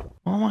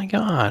 Oh my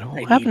god. What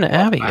I happened need to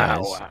Abby, more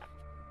guys? power.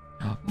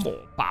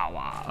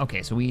 Power.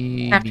 Okay, so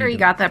we. After he need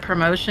got that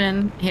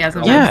promotion, he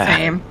hasn't Yeah.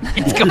 been the same.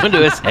 It's going to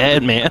his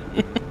head, man.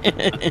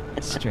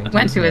 straight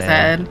Went to his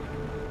head.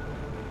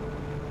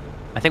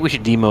 I think we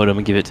should demote him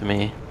and give it to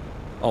me.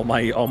 All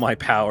my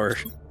power.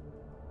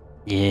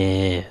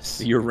 Yes.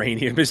 The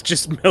uranium is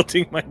just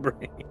melting my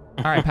brain.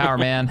 All right, Power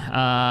Man.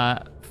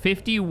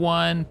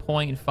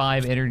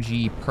 51.5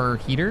 energy per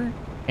heater,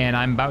 and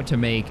I'm about to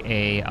make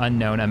a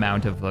unknown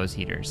amount of those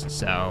heaters.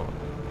 So.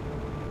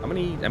 How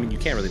many? I mean, you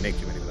can't really make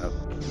too many without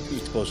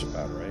explosive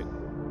powder, right?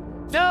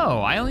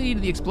 No, I only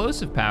need the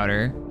explosive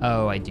powder.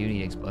 Oh, I do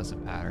need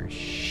explosive powder.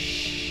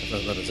 That's what I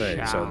was about to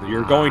say. So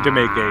you're going to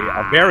make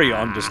a very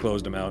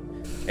undisclosed amount,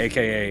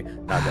 aka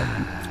not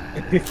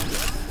that.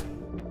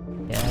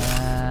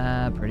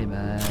 Yeah, pretty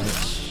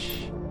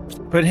much.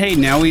 But hey,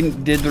 now we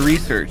did the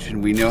research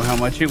and we know how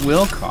much it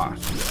will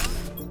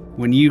cost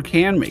when you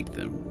can make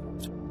them.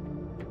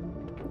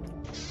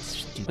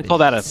 We call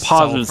that a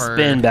positive Sulfur.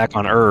 spin back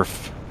on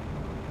Earth.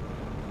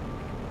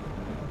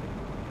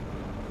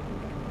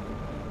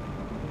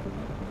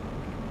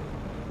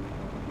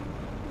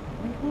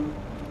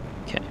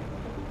 Okay.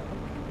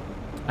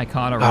 I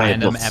caught a God, I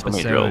random built so many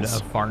episode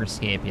drills. of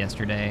Farscape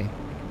yesterday,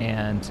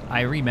 and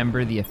I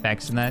remember the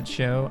effects in that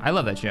show. I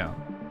love that show,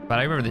 but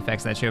I remember the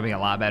effects in that show being a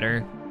lot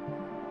better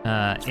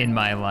in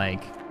my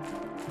like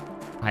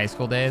high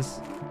school days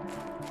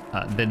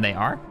than they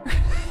are.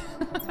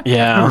 I've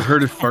Yeah. never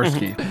heard of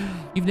Farscape.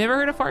 You've never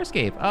heard of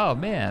Farscape? Oh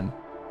man,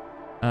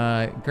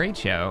 great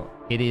show.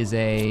 It is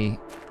a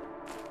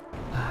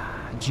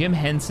Jim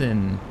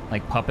Henson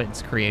like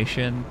puppets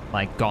creation,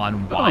 like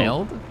gone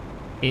wild.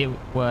 It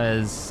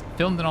was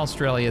filmed in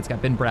Australia. It's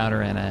got Ben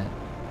Browder in it.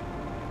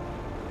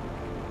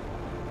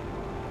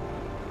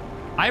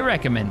 I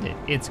recommend it.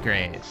 It's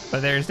great,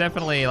 but there's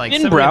definitely like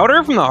Ben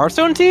Browder from the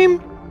Hearthstone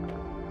team?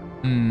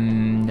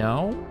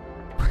 No,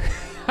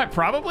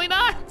 probably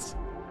not.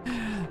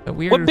 A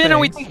weird What Ben are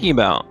we things. thinking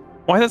about?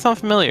 Why does that sound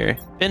familiar?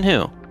 Ben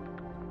who?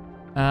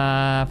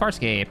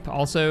 Farscape.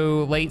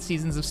 Also, late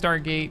seasons of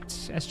Stargate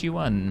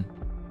SG-1.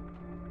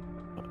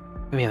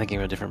 Maybe I'm thinking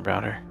of a different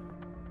Browder.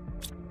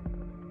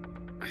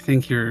 I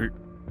think you're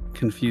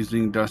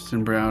confusing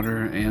Dustin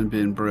Browder and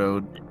Ben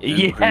Brode. and putting them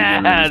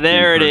in Yeah, the same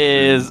there it person.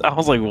 is. I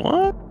was like,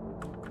 what?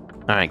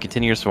 All right,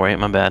 continue your story.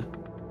 My bad.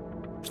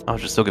 I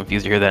was just so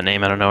confused to hear that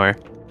name out of nowhere.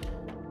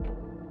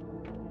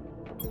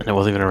 And it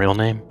wasn't even a real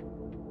name.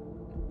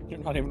 You're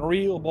not even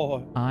real,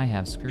 boy. I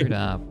have screwed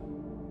up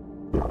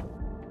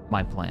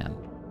my plan.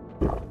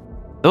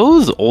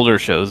 Those older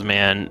shows,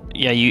 man.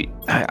 Yeah,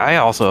 I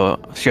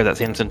also share that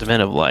same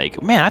sentiment of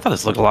like, man, I thought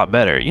this looked a lot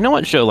better. You know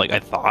what show like I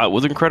thought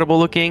was incredible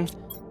looking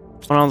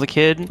when I was a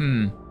kid?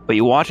 But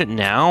you watch it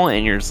now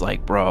and you're just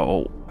like,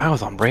 bro, I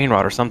was on brain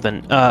rot or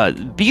something.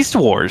 Beast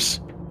Wars.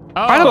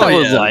 Oh, I thought that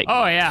was like,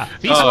 oh yeah.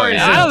 Beast Wars is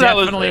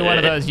definitely one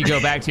of those you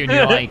go back to and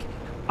you're like,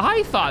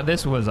 I thought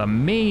this was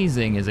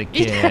amazing as a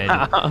kid.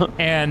 Yeah.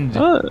 And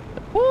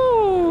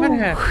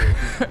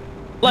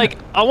like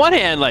on one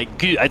hand, like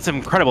dude, it's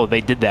incredible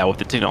they did that with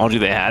the technology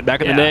they had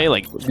back in the day,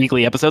 like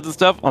weekly episodes and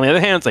stuff. On the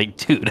other hand, it's like,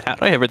 dude, how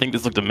did I ever think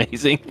this looked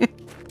amazing?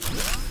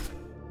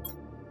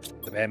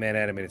 The Batman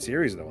animated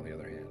series, though, on the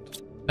other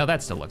hand. no,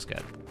 that still looks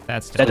good.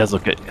 That does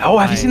look good. Oh,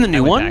 have you seen the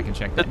new one? I can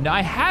check that. No,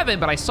 I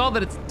haven't, but I saw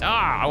that it's.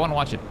 I want to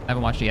watch it. I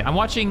haven't watched it yet. I'm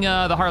watching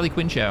the Harley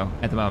Quinn show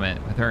at the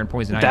moment with her and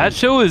Poison Ivy. That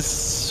show is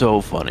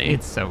so funny.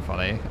 It's so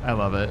funny. I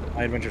love it.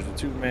 My Adventures with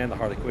Superman, the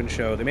Harley Quinn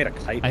show. They made a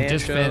Kite Man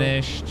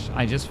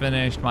I just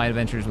finished My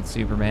Adventures with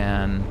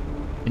Superman.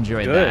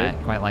 Enjoyed Good.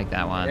 that. Quite like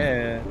that one.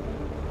 Yeah.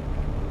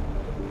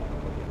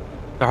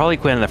 The Harley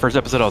Quinn in the first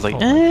episode, I was like, I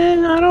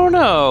don't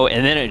know.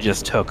 And then it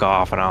just took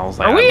off, and I was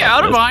like, Are I we love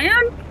out of this.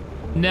 iron?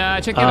 Nah,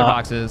 check the other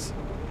boxes.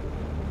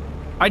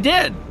 I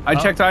did. I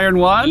checked iron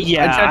 1.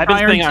 Yeah, I checked I've been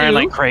iron spending 2. iron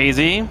like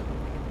crazy.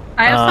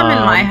 I have some in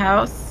my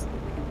house.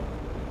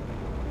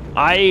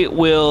 I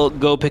will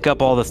go pick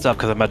up all the stuff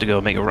because I'm about to go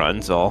make a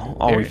run, so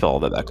I'll There- refill all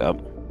that back up.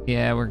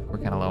 Yeah, we're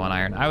kind of low on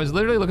iron. I was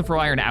literally looking for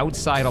iron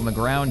outside on the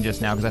ground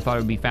just now because I thought it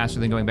would be faster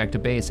than going back to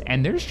base,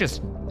 and there's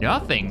just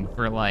nothing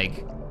for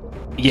like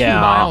 2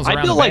 miles I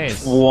around built the like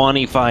base.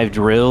 25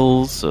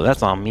 drills, so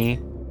that's on me.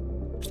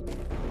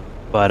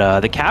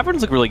 But the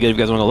caverns look really good if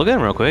you guys want to look at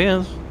them real quick.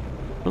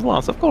 There's a lot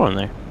of stuff going on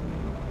there.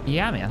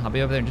 Yeah, man, I'll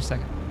be over there in just a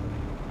second.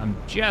 I'm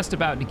just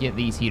about to get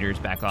these heaters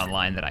back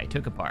online that I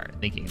took apart,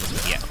 thinking this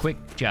would be a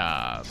quick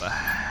job.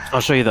 I'll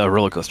show you the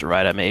roller coaster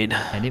ride I made.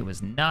 And it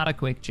was not a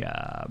quick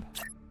job.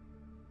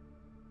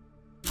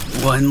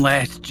 One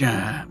last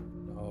job.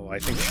 Oh, I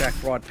think Shaq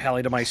brought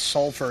Pally to my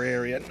sulfur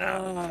area.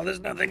 No,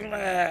 there's nothing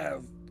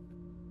left.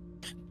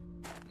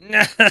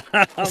 No,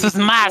 This is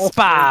my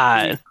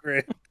spot.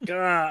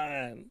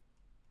 Gone.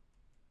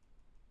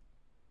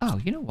 Oh,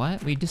 you know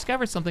what? We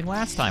discovered something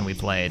last time we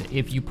played.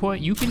 If you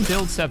can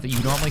build stuff that you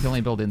normally can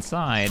only build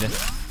inside,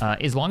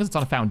 as long as it's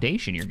on a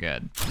foundation, you're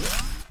good.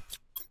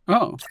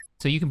 Oh.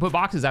 So you can put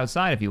boxes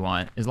outside if you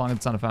want, as long as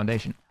it's on a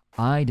foundation.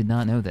 I did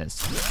not know this,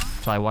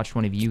 so I watched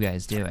one of you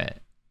guys do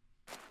it.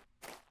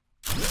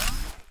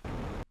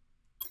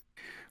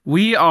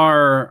 We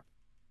are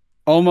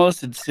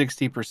almost at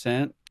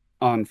 60%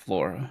 on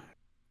Flora.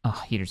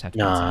 Oh, heaters have to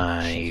be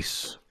inside.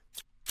 Nice.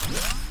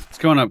 It's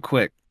going up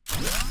quick.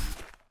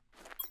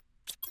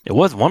 It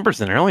was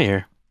 1%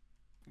 earlier.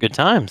 Good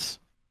times.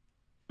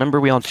 Remember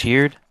we all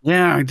cheered?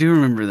 Yeah, I do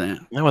remember that.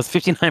 That was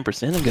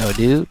 59% ago,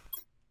 dude.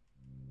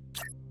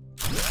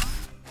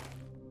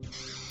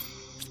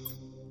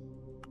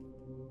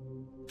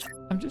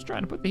 I'm just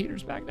trying to put the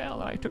heaters back down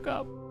that I took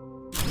up.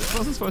 It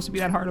wasn't supposed to be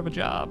that hard of a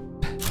job.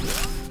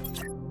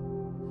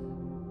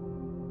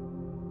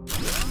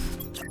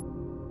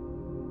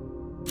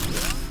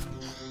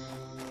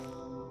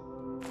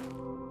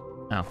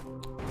 Oh.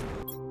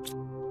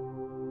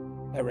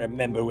 I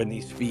remember when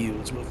these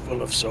fields were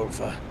full of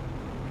sulfur.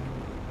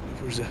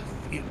 It was a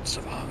field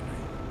of honor.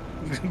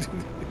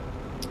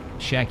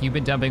 Shaq, you've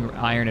been dumping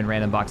iron in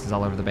random boxes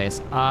all over the base.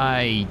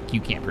 You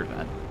can't prove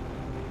that.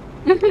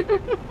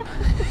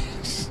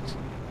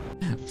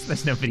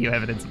 There's no video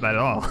evidence of that at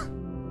all.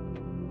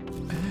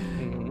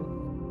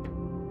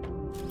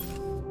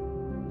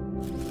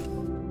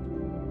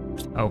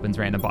 Opens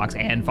random box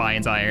and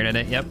finds iron in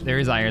it. Yep, there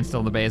is iron still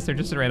in the base. They're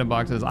just in random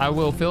boxes. I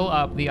will fill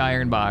up the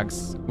iron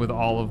box with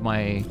all of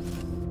my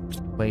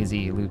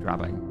lazy loot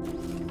dropping.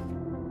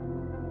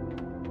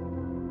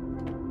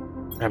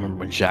 I remember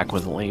when Shaq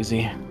wasn't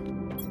lazy.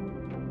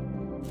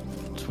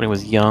 Just when he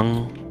was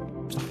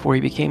young, before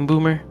he became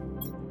boomer.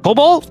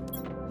 Cobalt!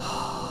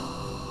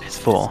 It's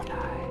full.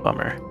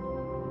 Bummer.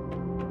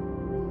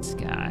 This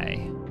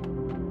guy.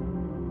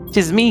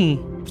 Tis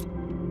me.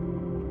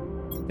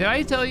 Did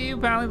I tell you,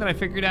 Pally, that I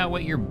figured out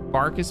what your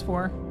bark is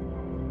for?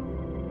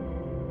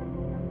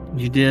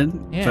 You did?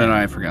 Yeah. But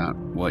I forgot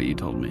what you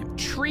told me.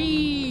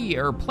 Tree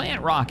or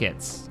plant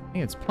rockets. I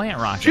think it's plant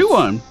rockets. Chew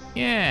one.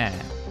 Yeah.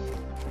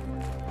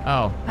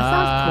 Oh. That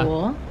sounds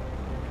cool.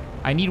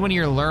 I need one of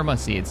your Lerma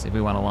seeds if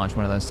we want to launch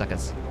one of those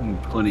suckers.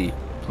 Plenty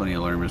of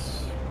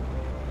Lermus.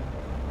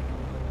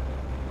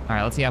 All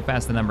right, let's see how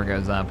fast the number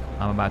goes up.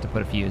 I'm about to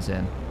put a fuse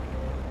in.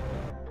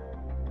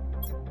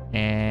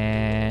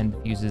 And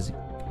fuses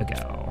a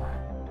go.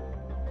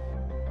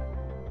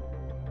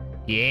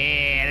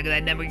 Yeah, look at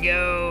that number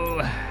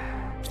go.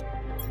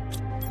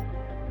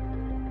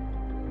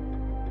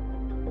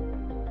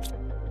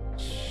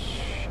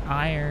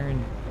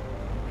 iron.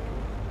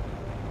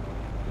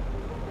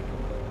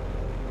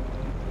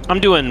 I'm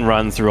doing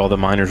runs through all the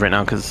miners right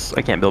now because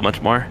I can't build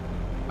much more.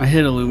 I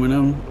hit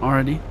aluminum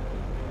already.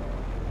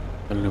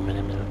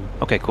 Aluminum.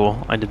 Okay,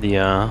 cool. I did the,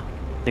 I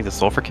think the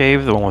sulfur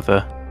cave, the one with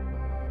the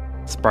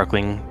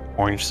sparkling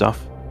orange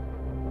stuff.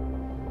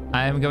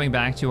 I'm going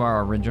back to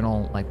our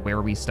original, like,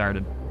 where we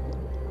started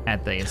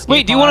at the escape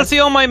Wait, do you want to pod. see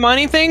all my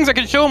mining things? I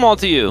can show them all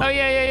to you. Oh,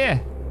 yeah.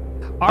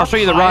 I'll show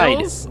you the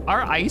ride.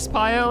 Our ice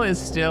pile is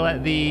still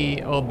at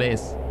the old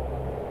base.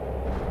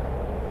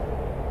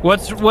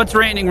 What's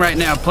raining right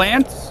now?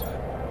 Plants?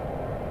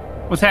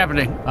 What's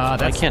happening?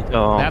 That's, I can't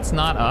tell. That's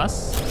not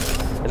us.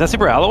 Is that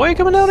super alloy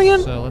coming down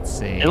again? So let's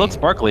see. It looks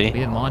sparkly. We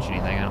didn't launch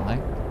anything, I don't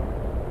think.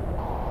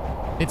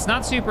 It's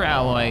not super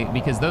alloy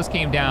because those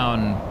came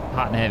down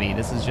hot and heavy.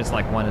 This is just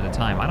like one at a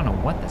time. I don't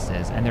know what this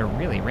is, and they're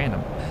really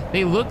random.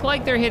 They look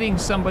like they're hitting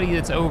somebody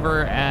that's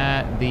over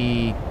at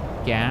the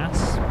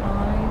gas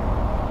mine.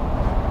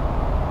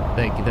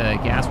 The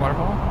gas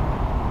waterfall.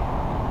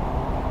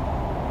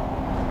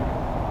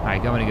 All right,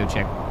 I'm gonna go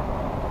check.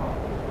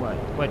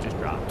 What just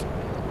dropped?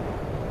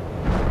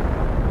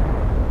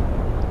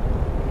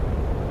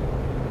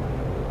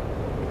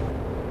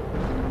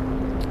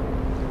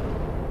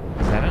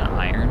 Is that an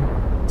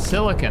iron?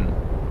 Silicon.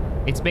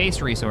 It's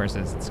base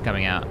resources. It's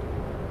coming out.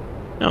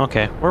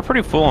 Okay, we're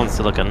pretty full on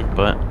silicon,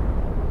 but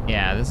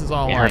Yeah, this is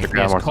all Yeah, hard like to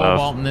grab there's more stuff.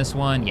 cobalt in this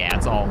one. Yeah,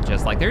 it's all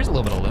just like there's a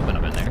little bit of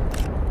aluminum in there.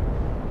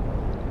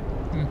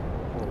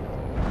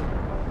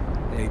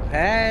 Hey,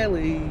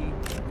 Pally.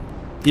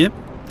 Yep.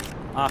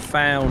 I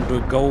found a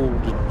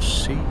golden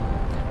sea.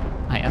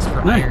 I asked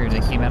for Nice. iron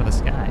and it came out of the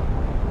sky.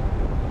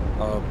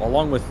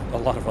 Along with a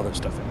lot of other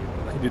stuff in here.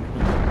 I didn't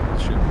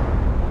really shit.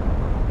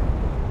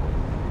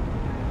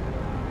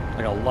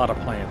 Like a lot of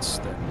plants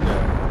that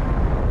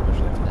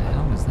usually What the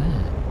hell was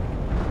that?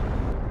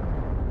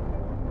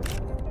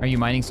 Are you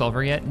mining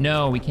sulfur yet?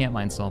 No, we can't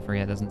mine sulfur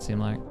yet, doesn't seem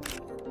like.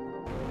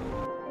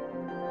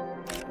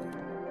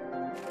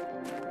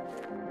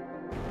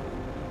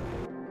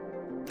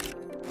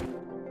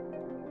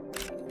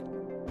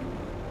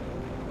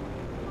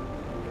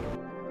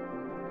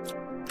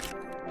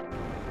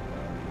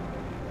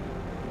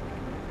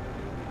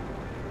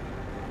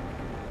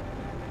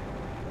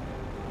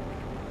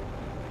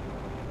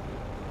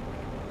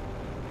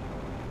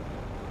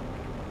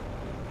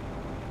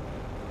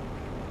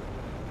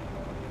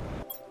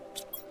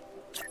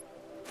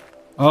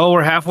 Oh,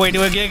 we're halfway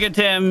to a Giga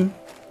Tim.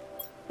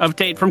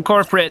 Update from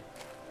corporate.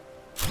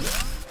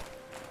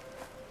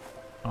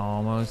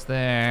 Almost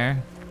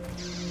there.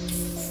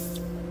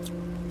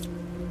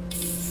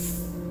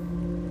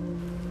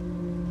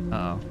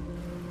 Uh-oh.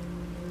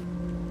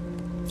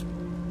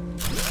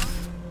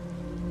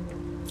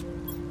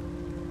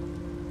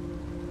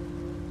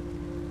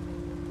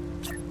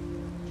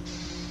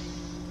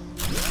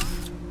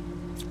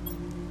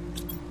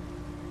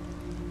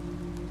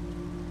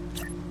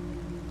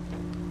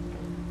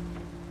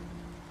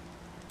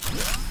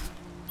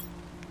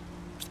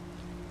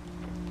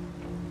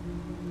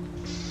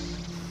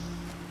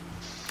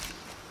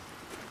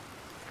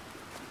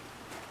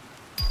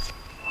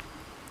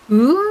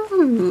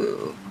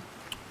 Ooh.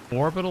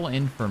 Orbital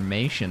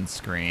information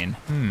screen.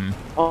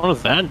 what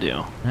does that do? I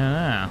don't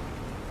know.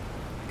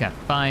 Gotta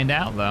find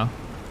out, though.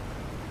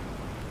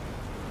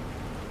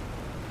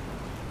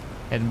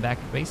 Heading back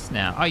to base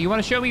now. Oh, you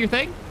want to show me your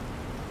thing?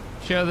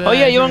 Show the... Oh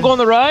yeah, you want to go on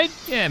the ride?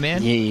 Yeah,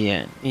 man.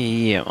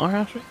 Yeah. All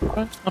right,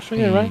 I'll show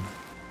you the ride.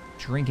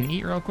 Drink and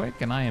eat real quick,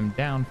 and I am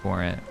down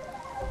for it.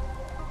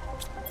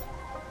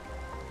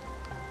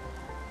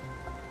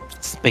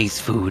 Space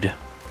food.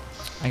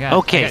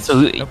 Okay,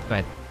 so- go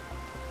ahead.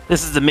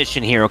 This is the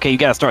mission here, okay? You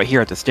gotta start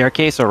here at the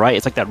staircase, all right?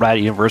 It's like that ride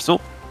at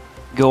Universal.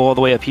 Go all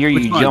the way up here,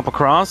 Which you one? jump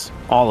across,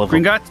 all of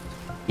Green them. Guts?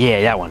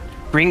 Yeah, that one.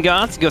 Green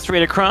Gots, go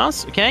straight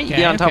across, okay? You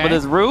get on top of Okay.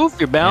 this roof,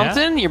 you're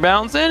bouncing, and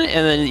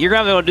then you're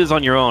gonna be able to do this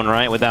on your own,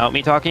 right? Without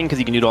me talking, because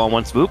you can do it all in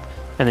one swoop.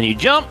 And then you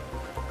jump,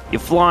 you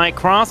fly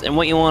across, and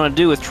what you want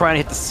to do is try to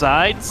hit the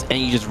sides, and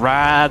you just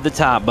ride the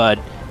top, bud.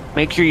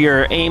 Make sure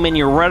you're aiming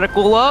your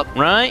reticle up,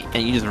 right?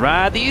 And you just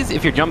ride these.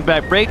 If you're jumping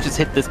back brakes, just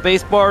hit the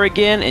space bar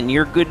again, and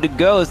you're good to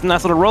go. It's a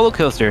nice little roller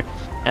coaster.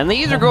 And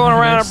these are going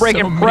around and there's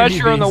breaking so many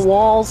pressure of on the these.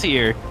 walls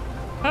here.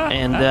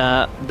 And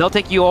they'll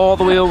take you all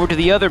the way over to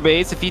the other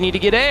base if you need to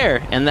get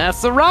air. And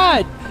that's the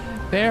ride.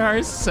 There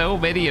are so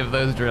many of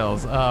those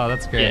drills. Oh,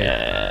 that's great.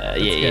 Yeah.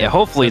 good.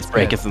 Hopefully That's it's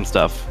breaking good. some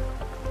stuff.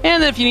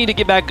 And then if you need to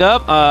get back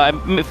up, I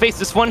face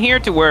this one here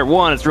to where,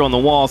 one, it's drilling the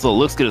wall so it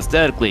looks good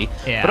aesthetically.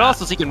 Yeah. But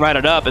also so you can ride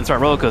it up and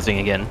start roller coasting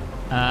again.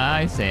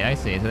 I see.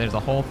 So there's a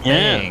whole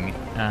Yeah. thing.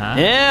 Uh-huh.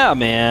 Yeah,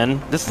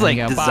 man. This is And like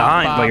you go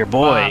designed bop, by your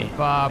boy.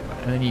 bop,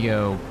 bop, and then you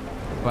go,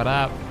 what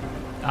up?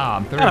 Oh,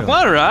 I'm through. Kind of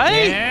fun,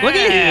 right? Yeah, Look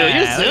at you.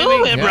 You're there we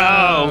zooming, bro.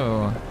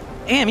 go.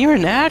 Damn, you're a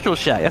natural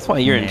shot. That's why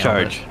you're in Nailed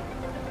charge.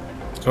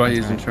 That's why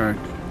he's in charge.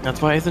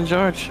 That's why he's in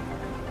charge.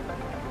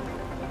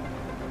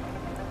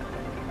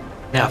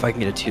 Now, if I can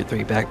get a tier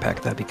 3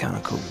 backpack, that'd be kind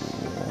of cool.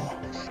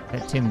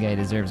 That Tim guy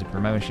deserves a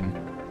promotion.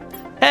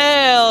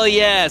 Hell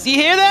yes! You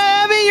hear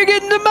that, Abby? You're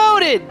getting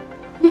demoted!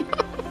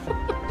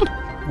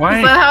 Why?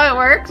 Is that how it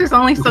works? There's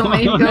only so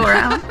many to go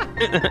around.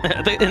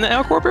 In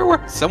the corporate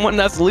world, someone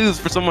has to lose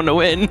for someone to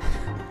win.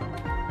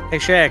 Hey,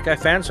 Shaq, I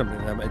found something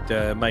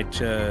that might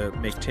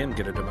make Tim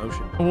get a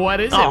demotion. What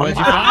is it? What'd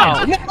you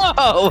find?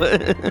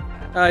 No!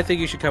 I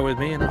think you should come with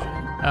me and All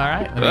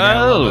right, let me get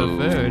a little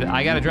bit of food.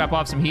 I gotta drop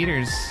off some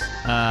heaters.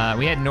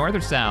 We head north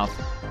or south?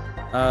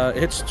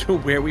 it's to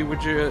where we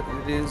would. It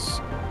is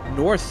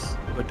north,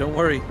 but don't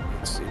worry,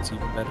 it's even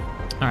better.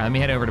 All right, let me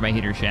head over to my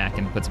heater shack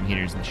and put some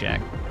heaters in the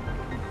shack.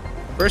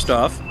 First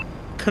off,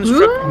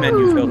 construct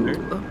menu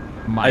filter.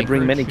 I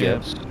bring many Microchip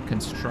gifts.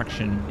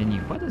 Construction menu.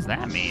 What does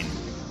that mean?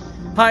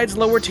 Hides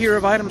lower tier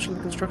of items from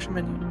the construction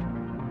menu.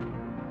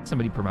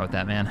 Somebody promote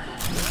that, man.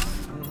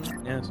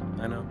 Yes,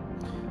 I know.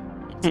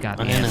 It's got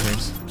the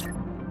answers.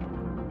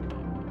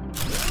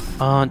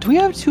 Do we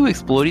have 2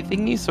 explodey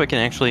thingies so I can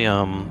actually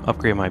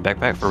upgrade my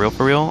backpack for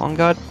real on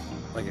God?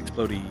 Like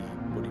explodey.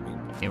 What do you mean?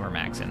 Okay, we're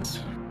maxing.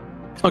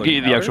 I'll give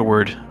you the actual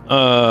word.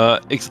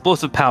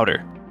 Explosive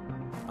powder.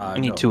 I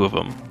need no. 2 of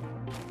them.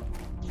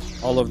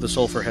 All of the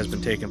sulfur has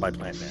been taken by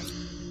Plant Man.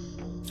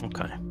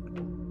 Okay.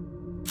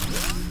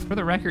 For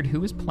the record,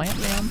 who is Plant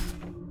Man?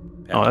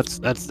 Oh, that's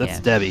Yeah.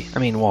 Debbie. I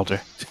mean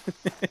Walter.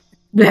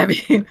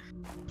 Debbie.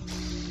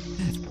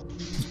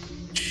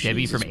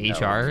 Debbie from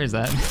HR, is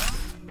that?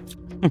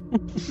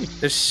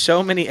 There's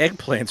so many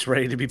eggplants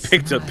ready to be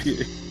picked up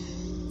here.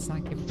 Let's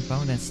not give the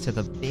bonus to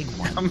the big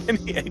one. How many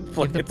Give the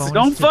eggplants? bonus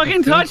Don't to the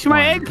fucking big touch my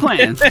one.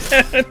 eggplant. How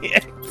many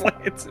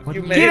eggplants have What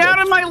you do made? Get out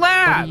up? of my What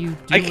lab. are you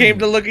I came to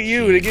doing? look at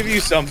you to give you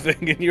something,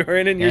 and you're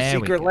in your There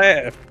we secret go.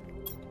 lab.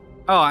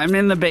 Oh, I'm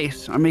in the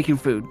base. I'm making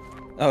food.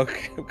 Oh,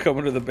 I'm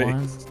coming to the base.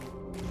 1,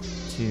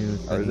 2,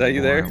 3, Oh, is that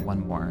you there? 4,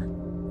 1 more.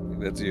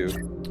 That's you.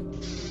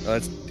 Oh,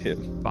 that's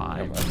him.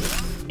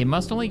 5. It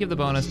must only give the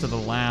bonus to the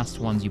last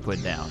ones you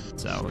put down,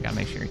 so we gotta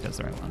make sure it does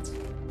the right ones.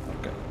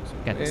 Okay. So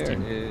Got this, where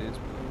Tim. is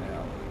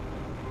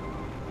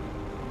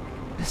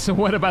Pal? So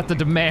what about the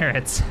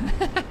demerits?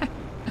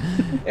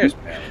 There's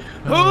Pal.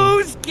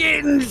 Who's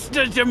getting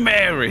the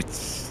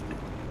demerits?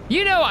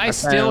 You know, I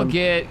still found-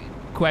 get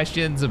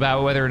questions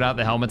about whether or not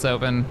the helmet's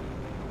open.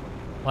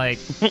 Like,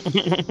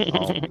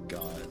 Oh my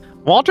god.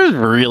 Walter's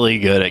really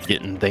good at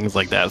getting things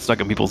like that stuck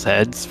in people's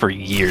heads for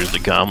years to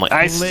come. Like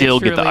I still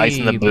get the ice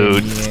in the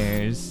literally boots been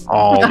years.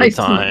 all the Ice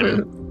in the time.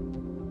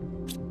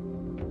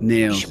 boot.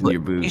 Nails in your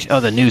boots. Oh,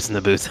 the noose in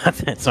the boots.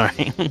 That's it.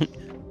 Sorry.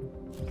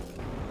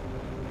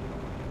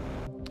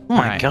 Oh my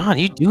Alright. god,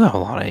 you do have a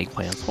lot of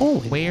eggplants.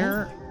 Holy.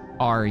 Where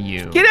are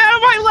you? Get out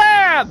of my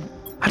lab!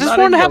 I just Not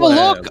wanted to in have the a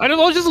lab. look. I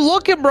was just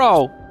looking,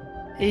 bro.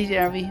 Hey,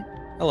 Javi.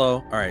 Hello.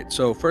 All right.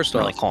 So first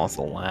Really off, call us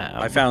the lab.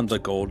 I found the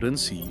golden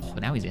seed,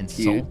 But now he's in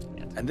Cute. Soul.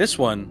 and this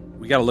one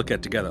we got to look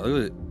at together.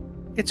 Look at it.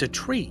 It's a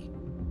tree.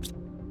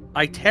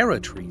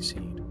 Itera tree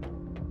seed.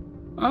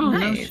 Oh, no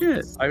Nice.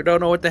 shit. I don't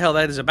know what the hell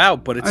that is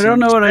about, but it's. I don't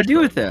know what I do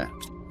with that.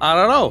 I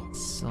don't know.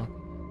 So,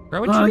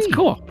 grow a Oh, tree. that's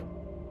cool.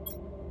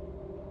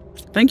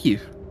 Thank you.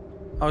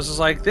 I was just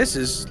like, this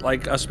is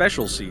like a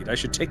special seed. I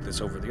should take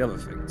this over the other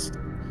things.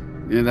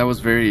 Yeah, that was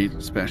very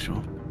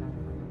special.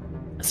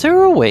 Is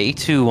there a way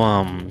to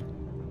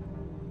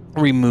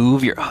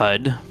remove your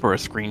HUD for a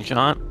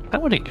screenshot? I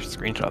want to take a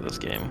screenshot of this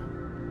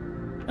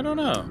game. I don't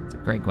know. It's a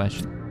great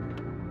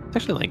question. It's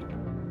actually like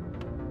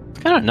it's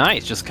kind of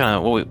nice, just kind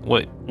of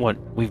what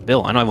we've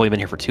built. I know I've only been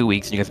here for 2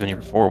 weeks, and you guys have been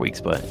here for 4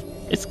 weeks, but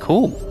it's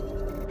cool.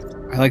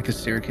 I like the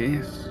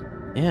staircase.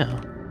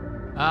 Yeah.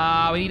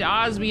 We need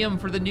osmium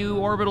for the new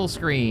orbital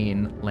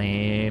screen.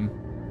 Lame.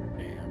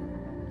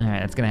 All right,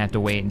 that's gonna have to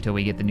wait until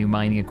we get the new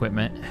mining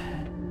equipment.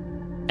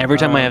 Every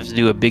time I have to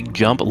do a big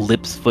jump,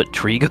 lips foot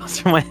tree goes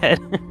through my head.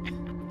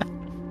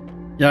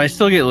 Yeah, I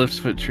still get lips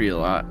foot tree a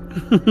lot.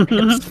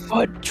 Lips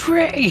foot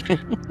tree.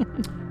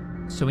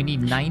 So we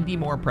need 90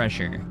 more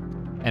pressure,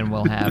 and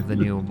we'll have the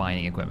new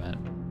mining equipment.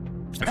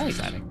 That's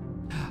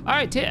exciting. All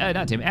right,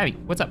 not Tim. Abby,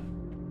 what's up?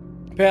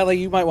 Pally,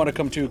 you might want to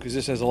come too, because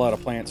this has a lot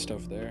of plant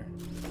stuff there.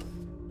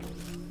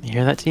 You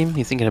hear that, team?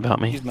 He's thinking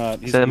about me. He's not.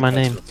 He's Said my got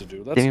name. stuff to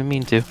do. Didn't even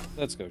mean to.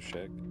 Let's go,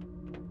 Shaq.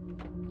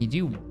 You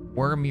do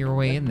worm your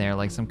way in there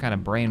like some kind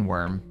of brain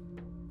worm.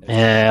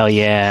 Hell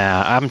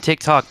yeah! I'm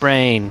TikTok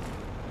brain.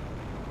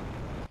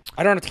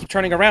 I don't have to keep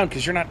turning around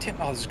because you're not Tim.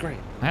 Oh, this is great.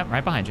 Yep,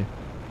 right behind you.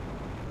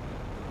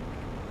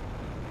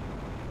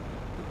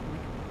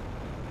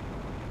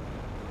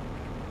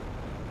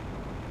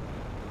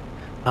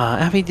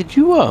 Abby, did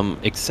you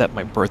accept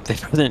my birthday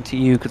present to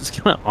you? Because it's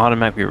gonna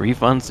automatically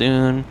refund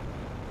soon.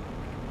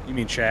 You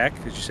mean Shaq?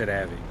 Because you said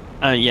Abby.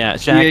 Yeah,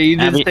 Shaq. Yeah, you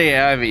did Abby, say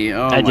Abby.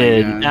 Oh, I my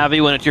did. God.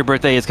 Abby, when it's your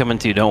birthday, it's coming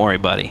too. Don't worry,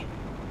 buddy.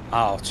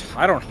 Oh,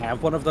 I don't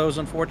have one of those,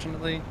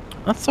 unfortunately.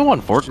 That's so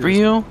unfortunate for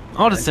you.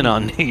 I'll just send it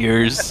on New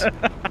Year's.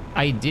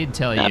 I did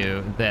tell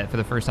you that for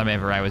the first time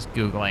ever, I was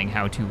Googling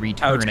how to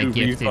return How a to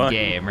gifted refund.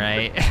 game,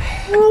 right?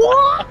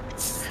 What?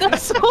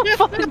 That's so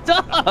fucked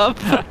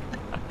up.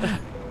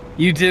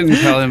 You didn't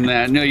tell him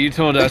that. No, you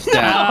told us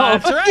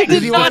that. That's right, You 'cause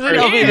did he not wasn't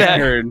tell me here. that.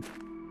 Heard.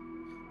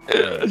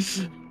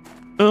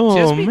 Oh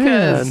Just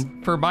because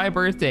man. for my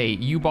birthday,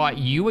 you bought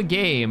you a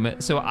game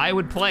so I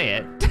would play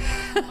it.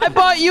 I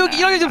bought you. You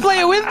don't get to play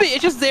it with me.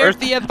 It's just there if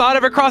the thought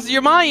ever crosses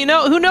your mind. You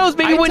know, who knows?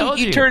 Maybe when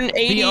you turn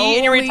 80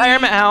 in your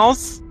retirement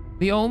house.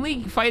 The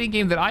only fighting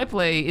game that I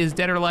play is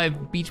Dead or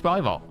Alive Beach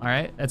Volleyball. All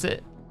right, that's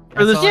it.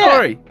 For the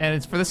story. And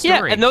it's for the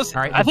story. Yeah, and those.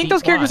 All right, I think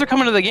those characters are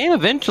coming to the game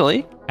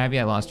eventually. Abby,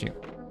 I lost you.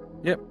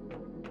 Yep.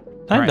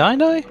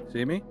 Die.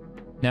 See me?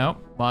 No,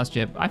 lost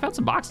you. I found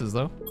some boxes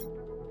though.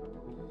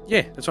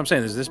 Yeah, that's what I'm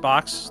saying. There's this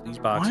box, these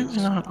boxes.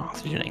 Why am I not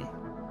oxygening?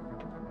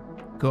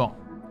 Cool.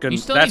 Good. You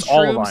still That's need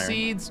all of shroom iron.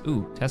 seeds.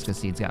 Ooh, Tesca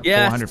seeds got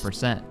Yes.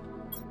 400%.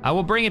 I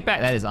will bring it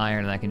back. That is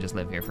iron, and I can just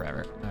live here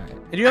forever. All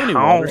right. Do you have any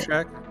water,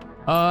 Shack?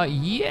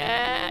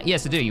 Yeah.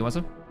 Yes, I do. You want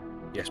some?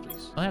 Yes,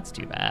 please. Well, that's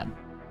too bad.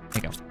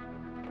 There you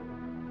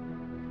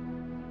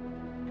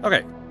go.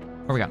 Okay.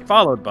 What we got?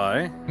 Followed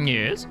by,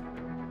 Yes.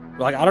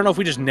 like, I don't know if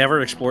we just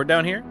never explored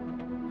down here,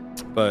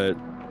 but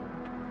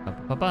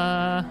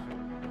Ba-ba-ba-ba.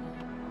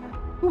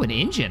 Ooh, an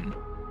engine.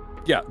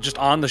 yeah, just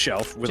on the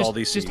shelf with all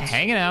these seeds. Just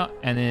hanging out,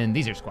 and then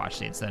these are squash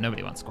seeds, so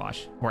nobody wants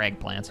squash. Or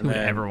eggplants. Who And would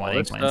then ever want all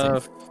this eggplant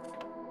seeds? stuff,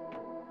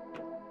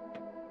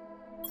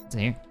 What's in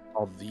here?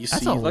 all these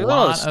That's seeds. a Like, look at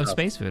all lot this of stuff.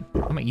 space food.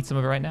 I'm gonna eat some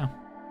of it right now.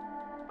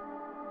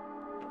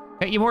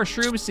 Got you more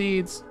shroom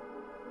seeds.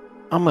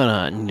 I'm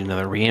gonna need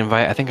another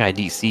re-invite. I think I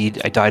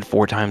DC'd. I died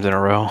 4 times in a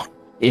row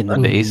in the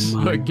base.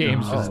 my The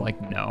game's God. just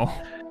like, no.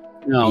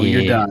 No,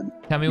 you're Yeah. done.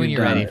 Tell me when You're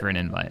you're ready done. for an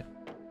invite.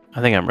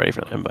 I think I'm ready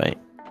for the invite.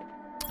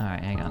 All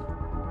right, hang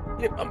on.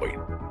 Yep, I'm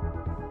waiting.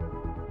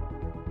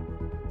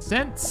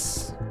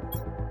 Since.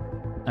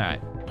 All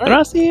right.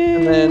 Gracias.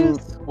 And then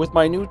with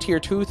my new tier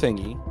 2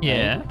 thingy,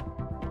 Yeah.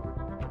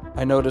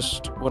 I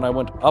noticed when I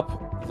went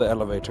up the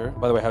elevator.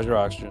 By the way, how's your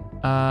oxygen?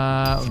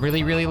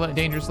 Really, really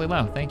dangerously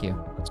low. Thank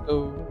you. Let's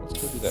go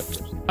do that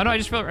first. Oh no,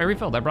 I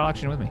refilled. I brought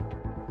oxygen with me.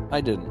 I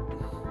didn't.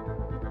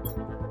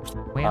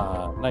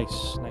 Well,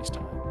 Nice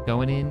time.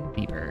 going in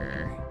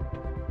deeper.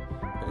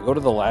 Okay, go to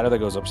the ladder that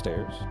goes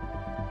upstairs.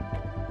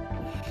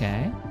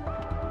 Okay.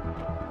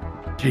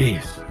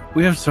 Jeez.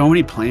 We have so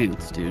many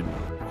plants, dude.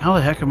 How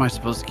the heck am I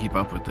supposed to keep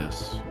up with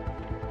this?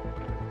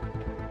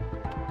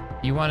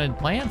 You wanted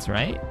plants,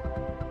 right?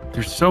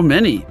 There's so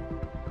many.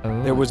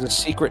 Oh. There was a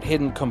secret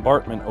hidden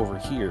compartment over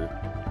here.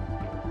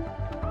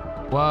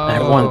 Whoa.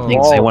 Everyone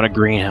thinks they want a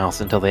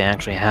greenhouse until they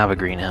actually have a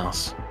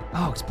greenhouse.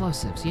 Oh,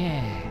 explosives.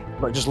 Yeah.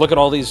 But just look at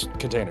all these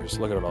containers.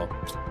 Look at it all.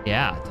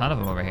 Yeah, a ton of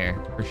them over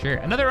here, for sure.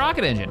 Another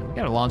rocket engine. We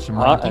gotta launch some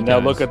rockets. And now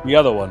look at the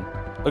other one.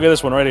 Look at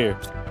this one right here.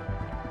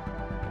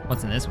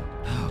 What's in this one?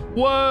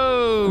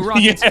 Whoa!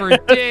 Rockets Yeah, for see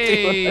what I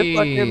days.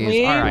 fucking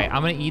mean? All right,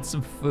 I'm gonna eat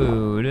some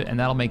food, and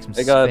that'll make some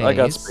I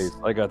got space.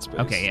 I got space.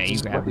 Okay, yeah, you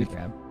Just grab, you like-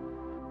 grab.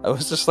 I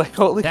was just like,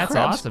 holy That's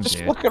crap. awesome, just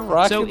dude. fucking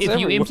rockets So if you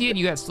everywhere. empty it,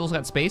 and still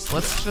got space.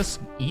 Let's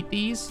just eat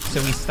these, so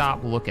we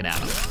stop looking at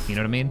them. You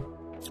know what I mean?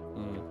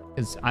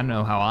 Because I don't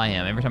know how I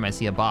am. Every time I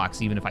see a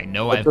box, even if I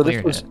know I've So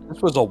cleared it.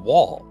 this was a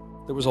wall.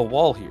 There was a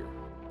wall here.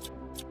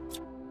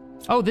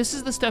 Oh, this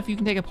is the stuff you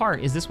can take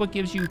apart. Is this what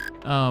gives you,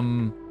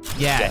 yeah,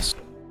 Yes.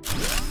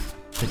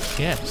 the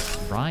chips,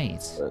 right?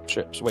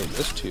 Chips. Wait,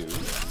 this too.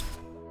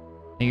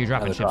 And you're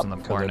dropping Now they're chips on the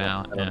dropping floor 'cause now.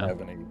 I don't Yeah.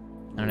 have any.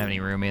 I don't have any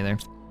room either.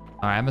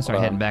 All right, I'm gonna start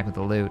Hold heading on. back with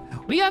the loot.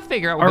 We gotta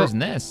figure out what Are- goes in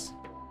this.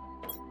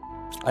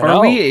 I know.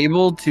 Are we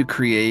able to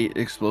create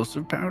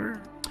explosive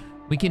powder?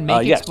 We can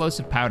make yes.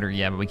 explosive powder,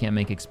 yeah, but we can't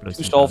make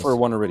explosive 2 sulfur, bombs.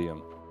 1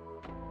 iridium.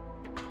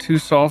 2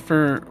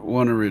 sulfur,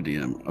 1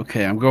 iridium.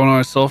 Okay, I'm going on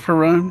a sulfur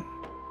run.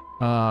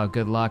 Oh,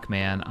 good luck,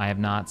 man. I have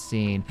not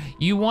seen.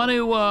 You want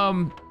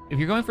to, if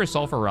you're going for a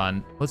sulfur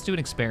run, let's do an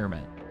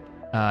experiment.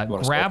 want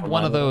a Grab sulfur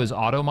one of miner? those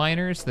auto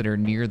miners that are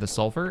near the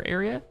sulfur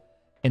area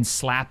and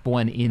slap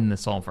one in the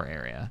sulfur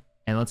area.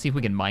 And let's see if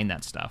we can mine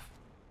that stuff.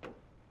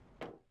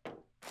 You know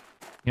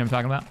what I'm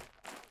talking about?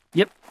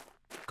 Yep.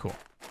 Cool.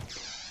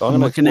 So I'm I'm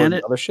gonna looking explore at the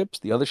it. other ships.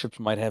 The other ships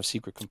might have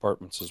secret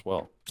compartments as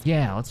well.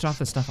 Yeah, let's drop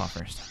this stuff off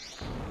first.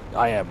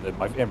 I am.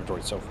 My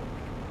inventory's so full.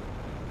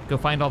 Go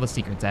find all the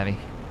secrets, Abby.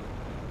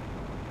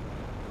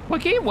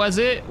 What game was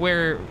it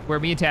where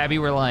me and Tabby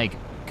were like,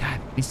 God,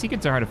 these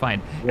secrets are hard to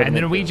find. And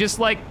then we just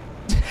like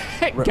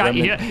got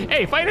you. Remnant.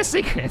 Hey, find a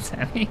secret,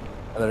 Tabby.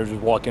 And then I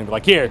just walk in and be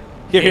like, here.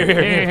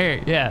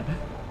 Yeah.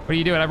 What are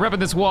you doing? I'm rubbing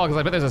this wall because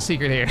I bet there's a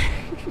secret here.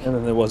 And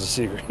then there was a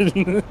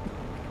secret.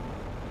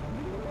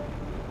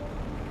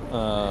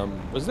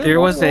 Was there? There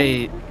one was more?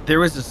 a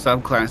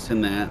subclass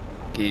in that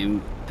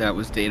game that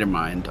was data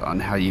mined on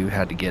how you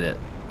had to get it,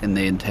 and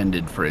they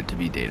intended for it to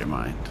be data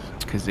mined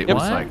because it was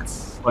What? like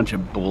a bunch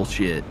of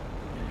bullshit.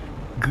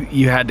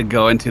 You had to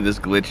go into this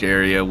glitch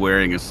area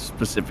wearing a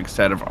specific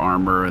set of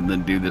armor and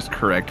then do this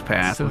correct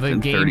path. So the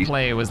within 30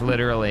 gameplay was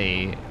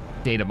literally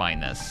data mine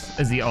this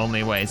is the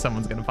only way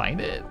someone's gonna find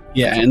it.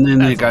 Yeah, and then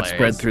That's it got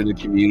hilarious. spread through the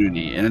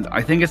community, and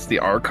I think it's the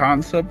Archon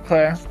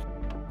subclass.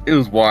 It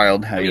was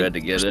wild how you had to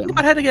get it. Think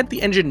about how to get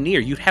the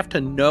engineer. You'd have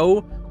to know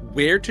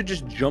where to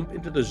just jump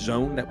into the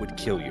zone that would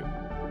kill you.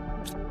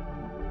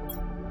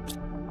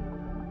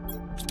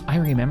 I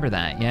remember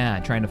that. Yeah,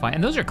 trying to find,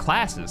 and those are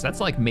classes. That's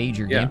like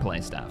major Yeah.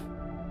 gameplay stuff.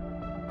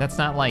 That's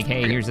not like,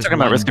 hey, here's this Talking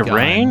about one Risk of gun.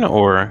 Rain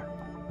or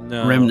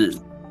No.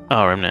 Remnant.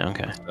 oh Remnant?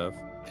 Okay. Stuff.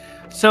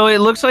 So it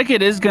looks like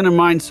it is going to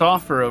mine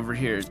sulfur over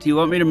here. Do you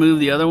want me to move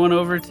the other one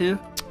over too?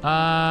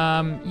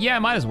 Yeah,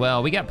 might as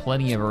well. We got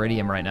plenty of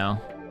iridium right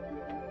now.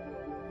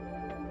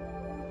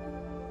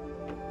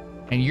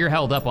 And you're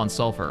held up on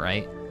sulfur,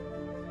 right?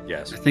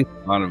 Yes. I think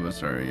a lot of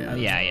us are, yeah.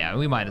 Yeah,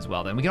 we might as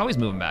well then. We can always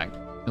move them back.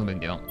 No big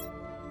deal.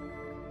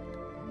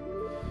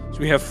 So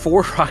we have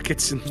 4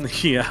 rockets in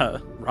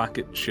the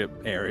rocket ship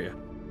area.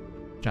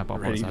 Chop off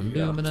all Ready this to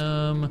go.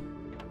 aluminum.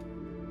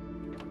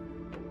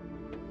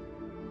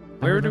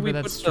 Where do remember we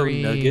that put the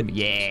stream. nugget?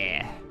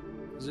 Yeah.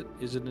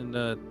 Is it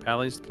in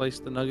Pally's place,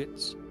 the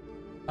nuggets?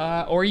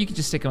 Or you could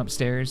just stick them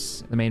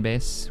upstairs, the main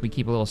base. We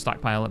keep a little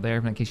stockpile up there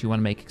in case you want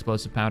to make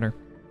explosive powder.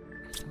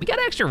 We got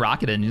extra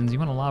rocket engines. You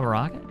want a lava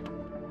rocket?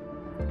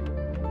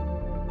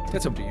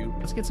 That's up to you.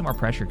 Let's get some more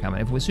pressure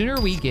coming. If the sooner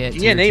we get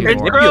DNA tier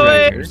 2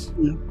 manipulators.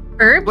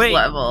 Herbs Wait.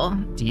 level.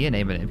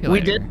 DNA manipulator. We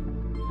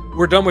did.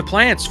 We're done with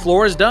plants.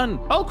 Flora's done.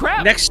 Oh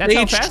crap! Next That's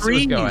how stage, fast it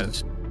was going.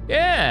 trees.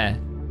 Yeah.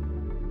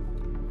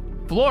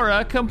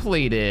 Flora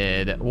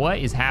completed. What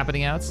is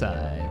happening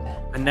outside?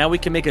 And now we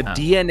can make a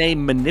DNA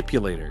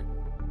manipulator.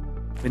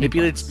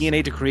 Manipulates Neat.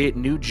 DNA to create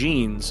new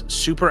genes,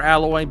 super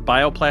alloy,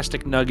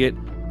 bioplastic nugget,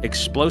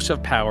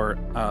 explosive powder,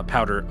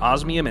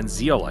 osmium, and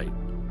zeolite.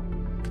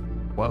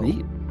 Whoa.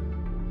 Neat.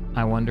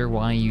 I wonder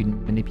why you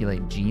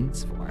manipulate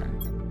genes for.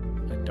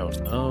 I don't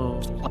know.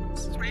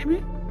 Maybe?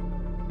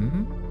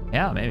 Mm-hmm.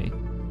 Yeah, maybe.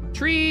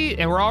 Tree,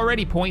 and we're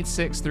already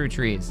 0.6 through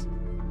trees.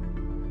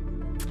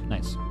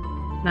 Nice.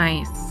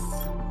 Nice.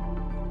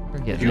 We're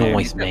Did getting you there.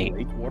 Noise, make that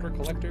mate. lake water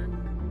collector?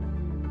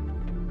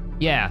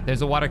 Yeah,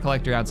 there's a water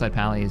collector outside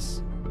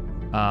Pally's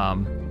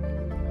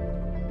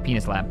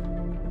penis lab.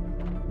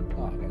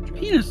 Oh, I gotcha.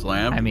 Penis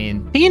lab. I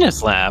mean,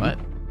 Penis lab.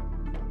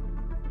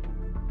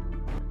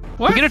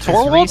 what? We get a It's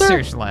tour, Walter?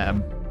 research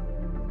lab.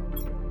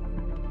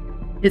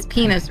 His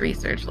penis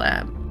research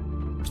lab.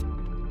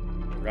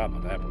 Forgot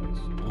about that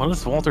place. What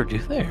does Walter do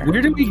there?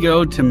 Where do we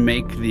go to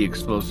make the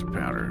explosive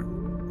powder?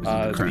 Is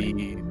it the current-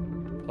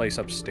 The place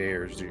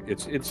upstairs.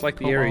 It's like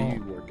the area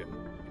you work in.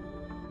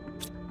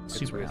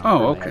 Super with-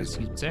 alloy. Oh, okay.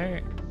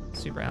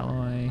 Super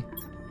alloy.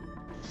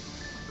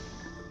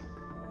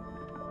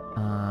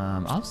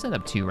 I'll set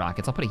up 2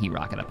 rockets. I'll put a heat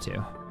rocket up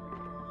too.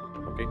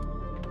 Okay.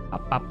 Ba,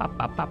 ba, ba,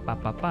 ba, ba, ba,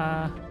 ba,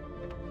 ba.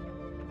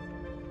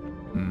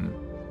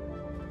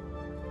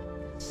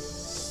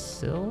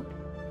 Sill?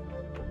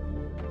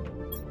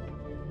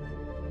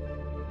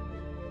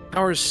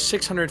 Power's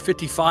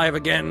 655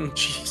 again.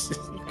 Jesus,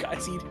 you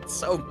guys eat it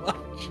so much.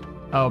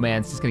 Oh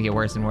man, it's just gonna get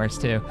worse and worse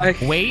too. I-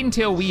 Wait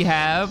until we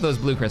have those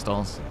blue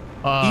crystals.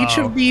 Oh.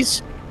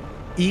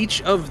 Each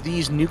of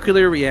these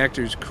nuclear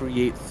reactors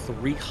create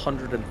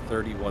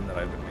 331 that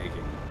I've been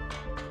making.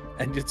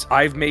 And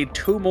I've made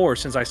 2 more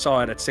since I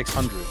saw it at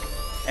 600.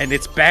 And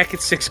it's back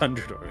at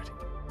 600 already.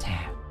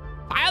 Damn.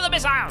 Fire the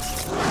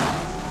missiles!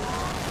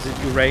 Is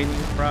it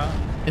uranium, bro?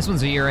 This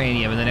one's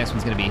uranium, and the next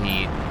one's gonna be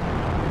heat.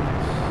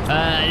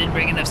 I didn't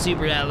bring enough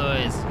super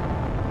alloys.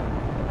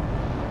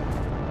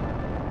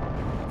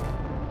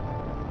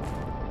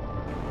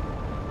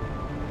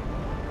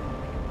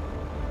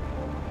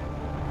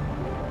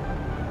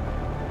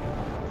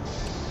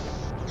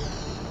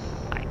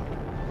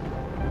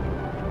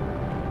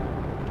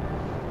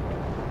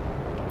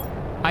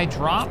 I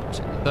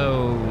dropped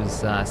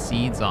those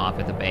seeds off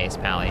at the base,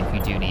 Pally, if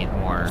you do need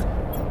more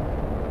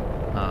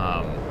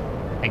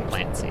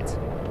eggplant seeds.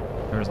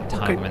 There's a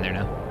ton of them in there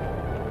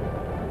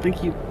now.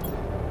 Thank you.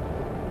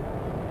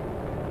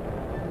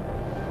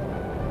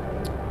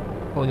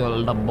 We'll go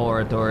to the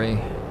laboratory.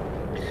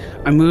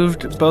 I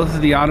moved both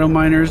of the auto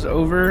miners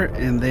over,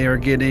 and they are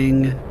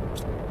getting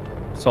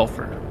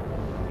sulfur,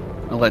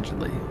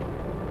 allegedly.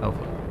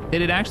 Hopefully.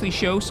 Did it actually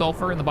show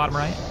sulfur in the bottom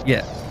right?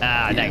 Yes.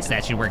 Ah, Yeah. nice.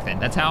 That should work then.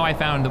 That's how I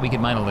found that we could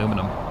mine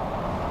aluminum.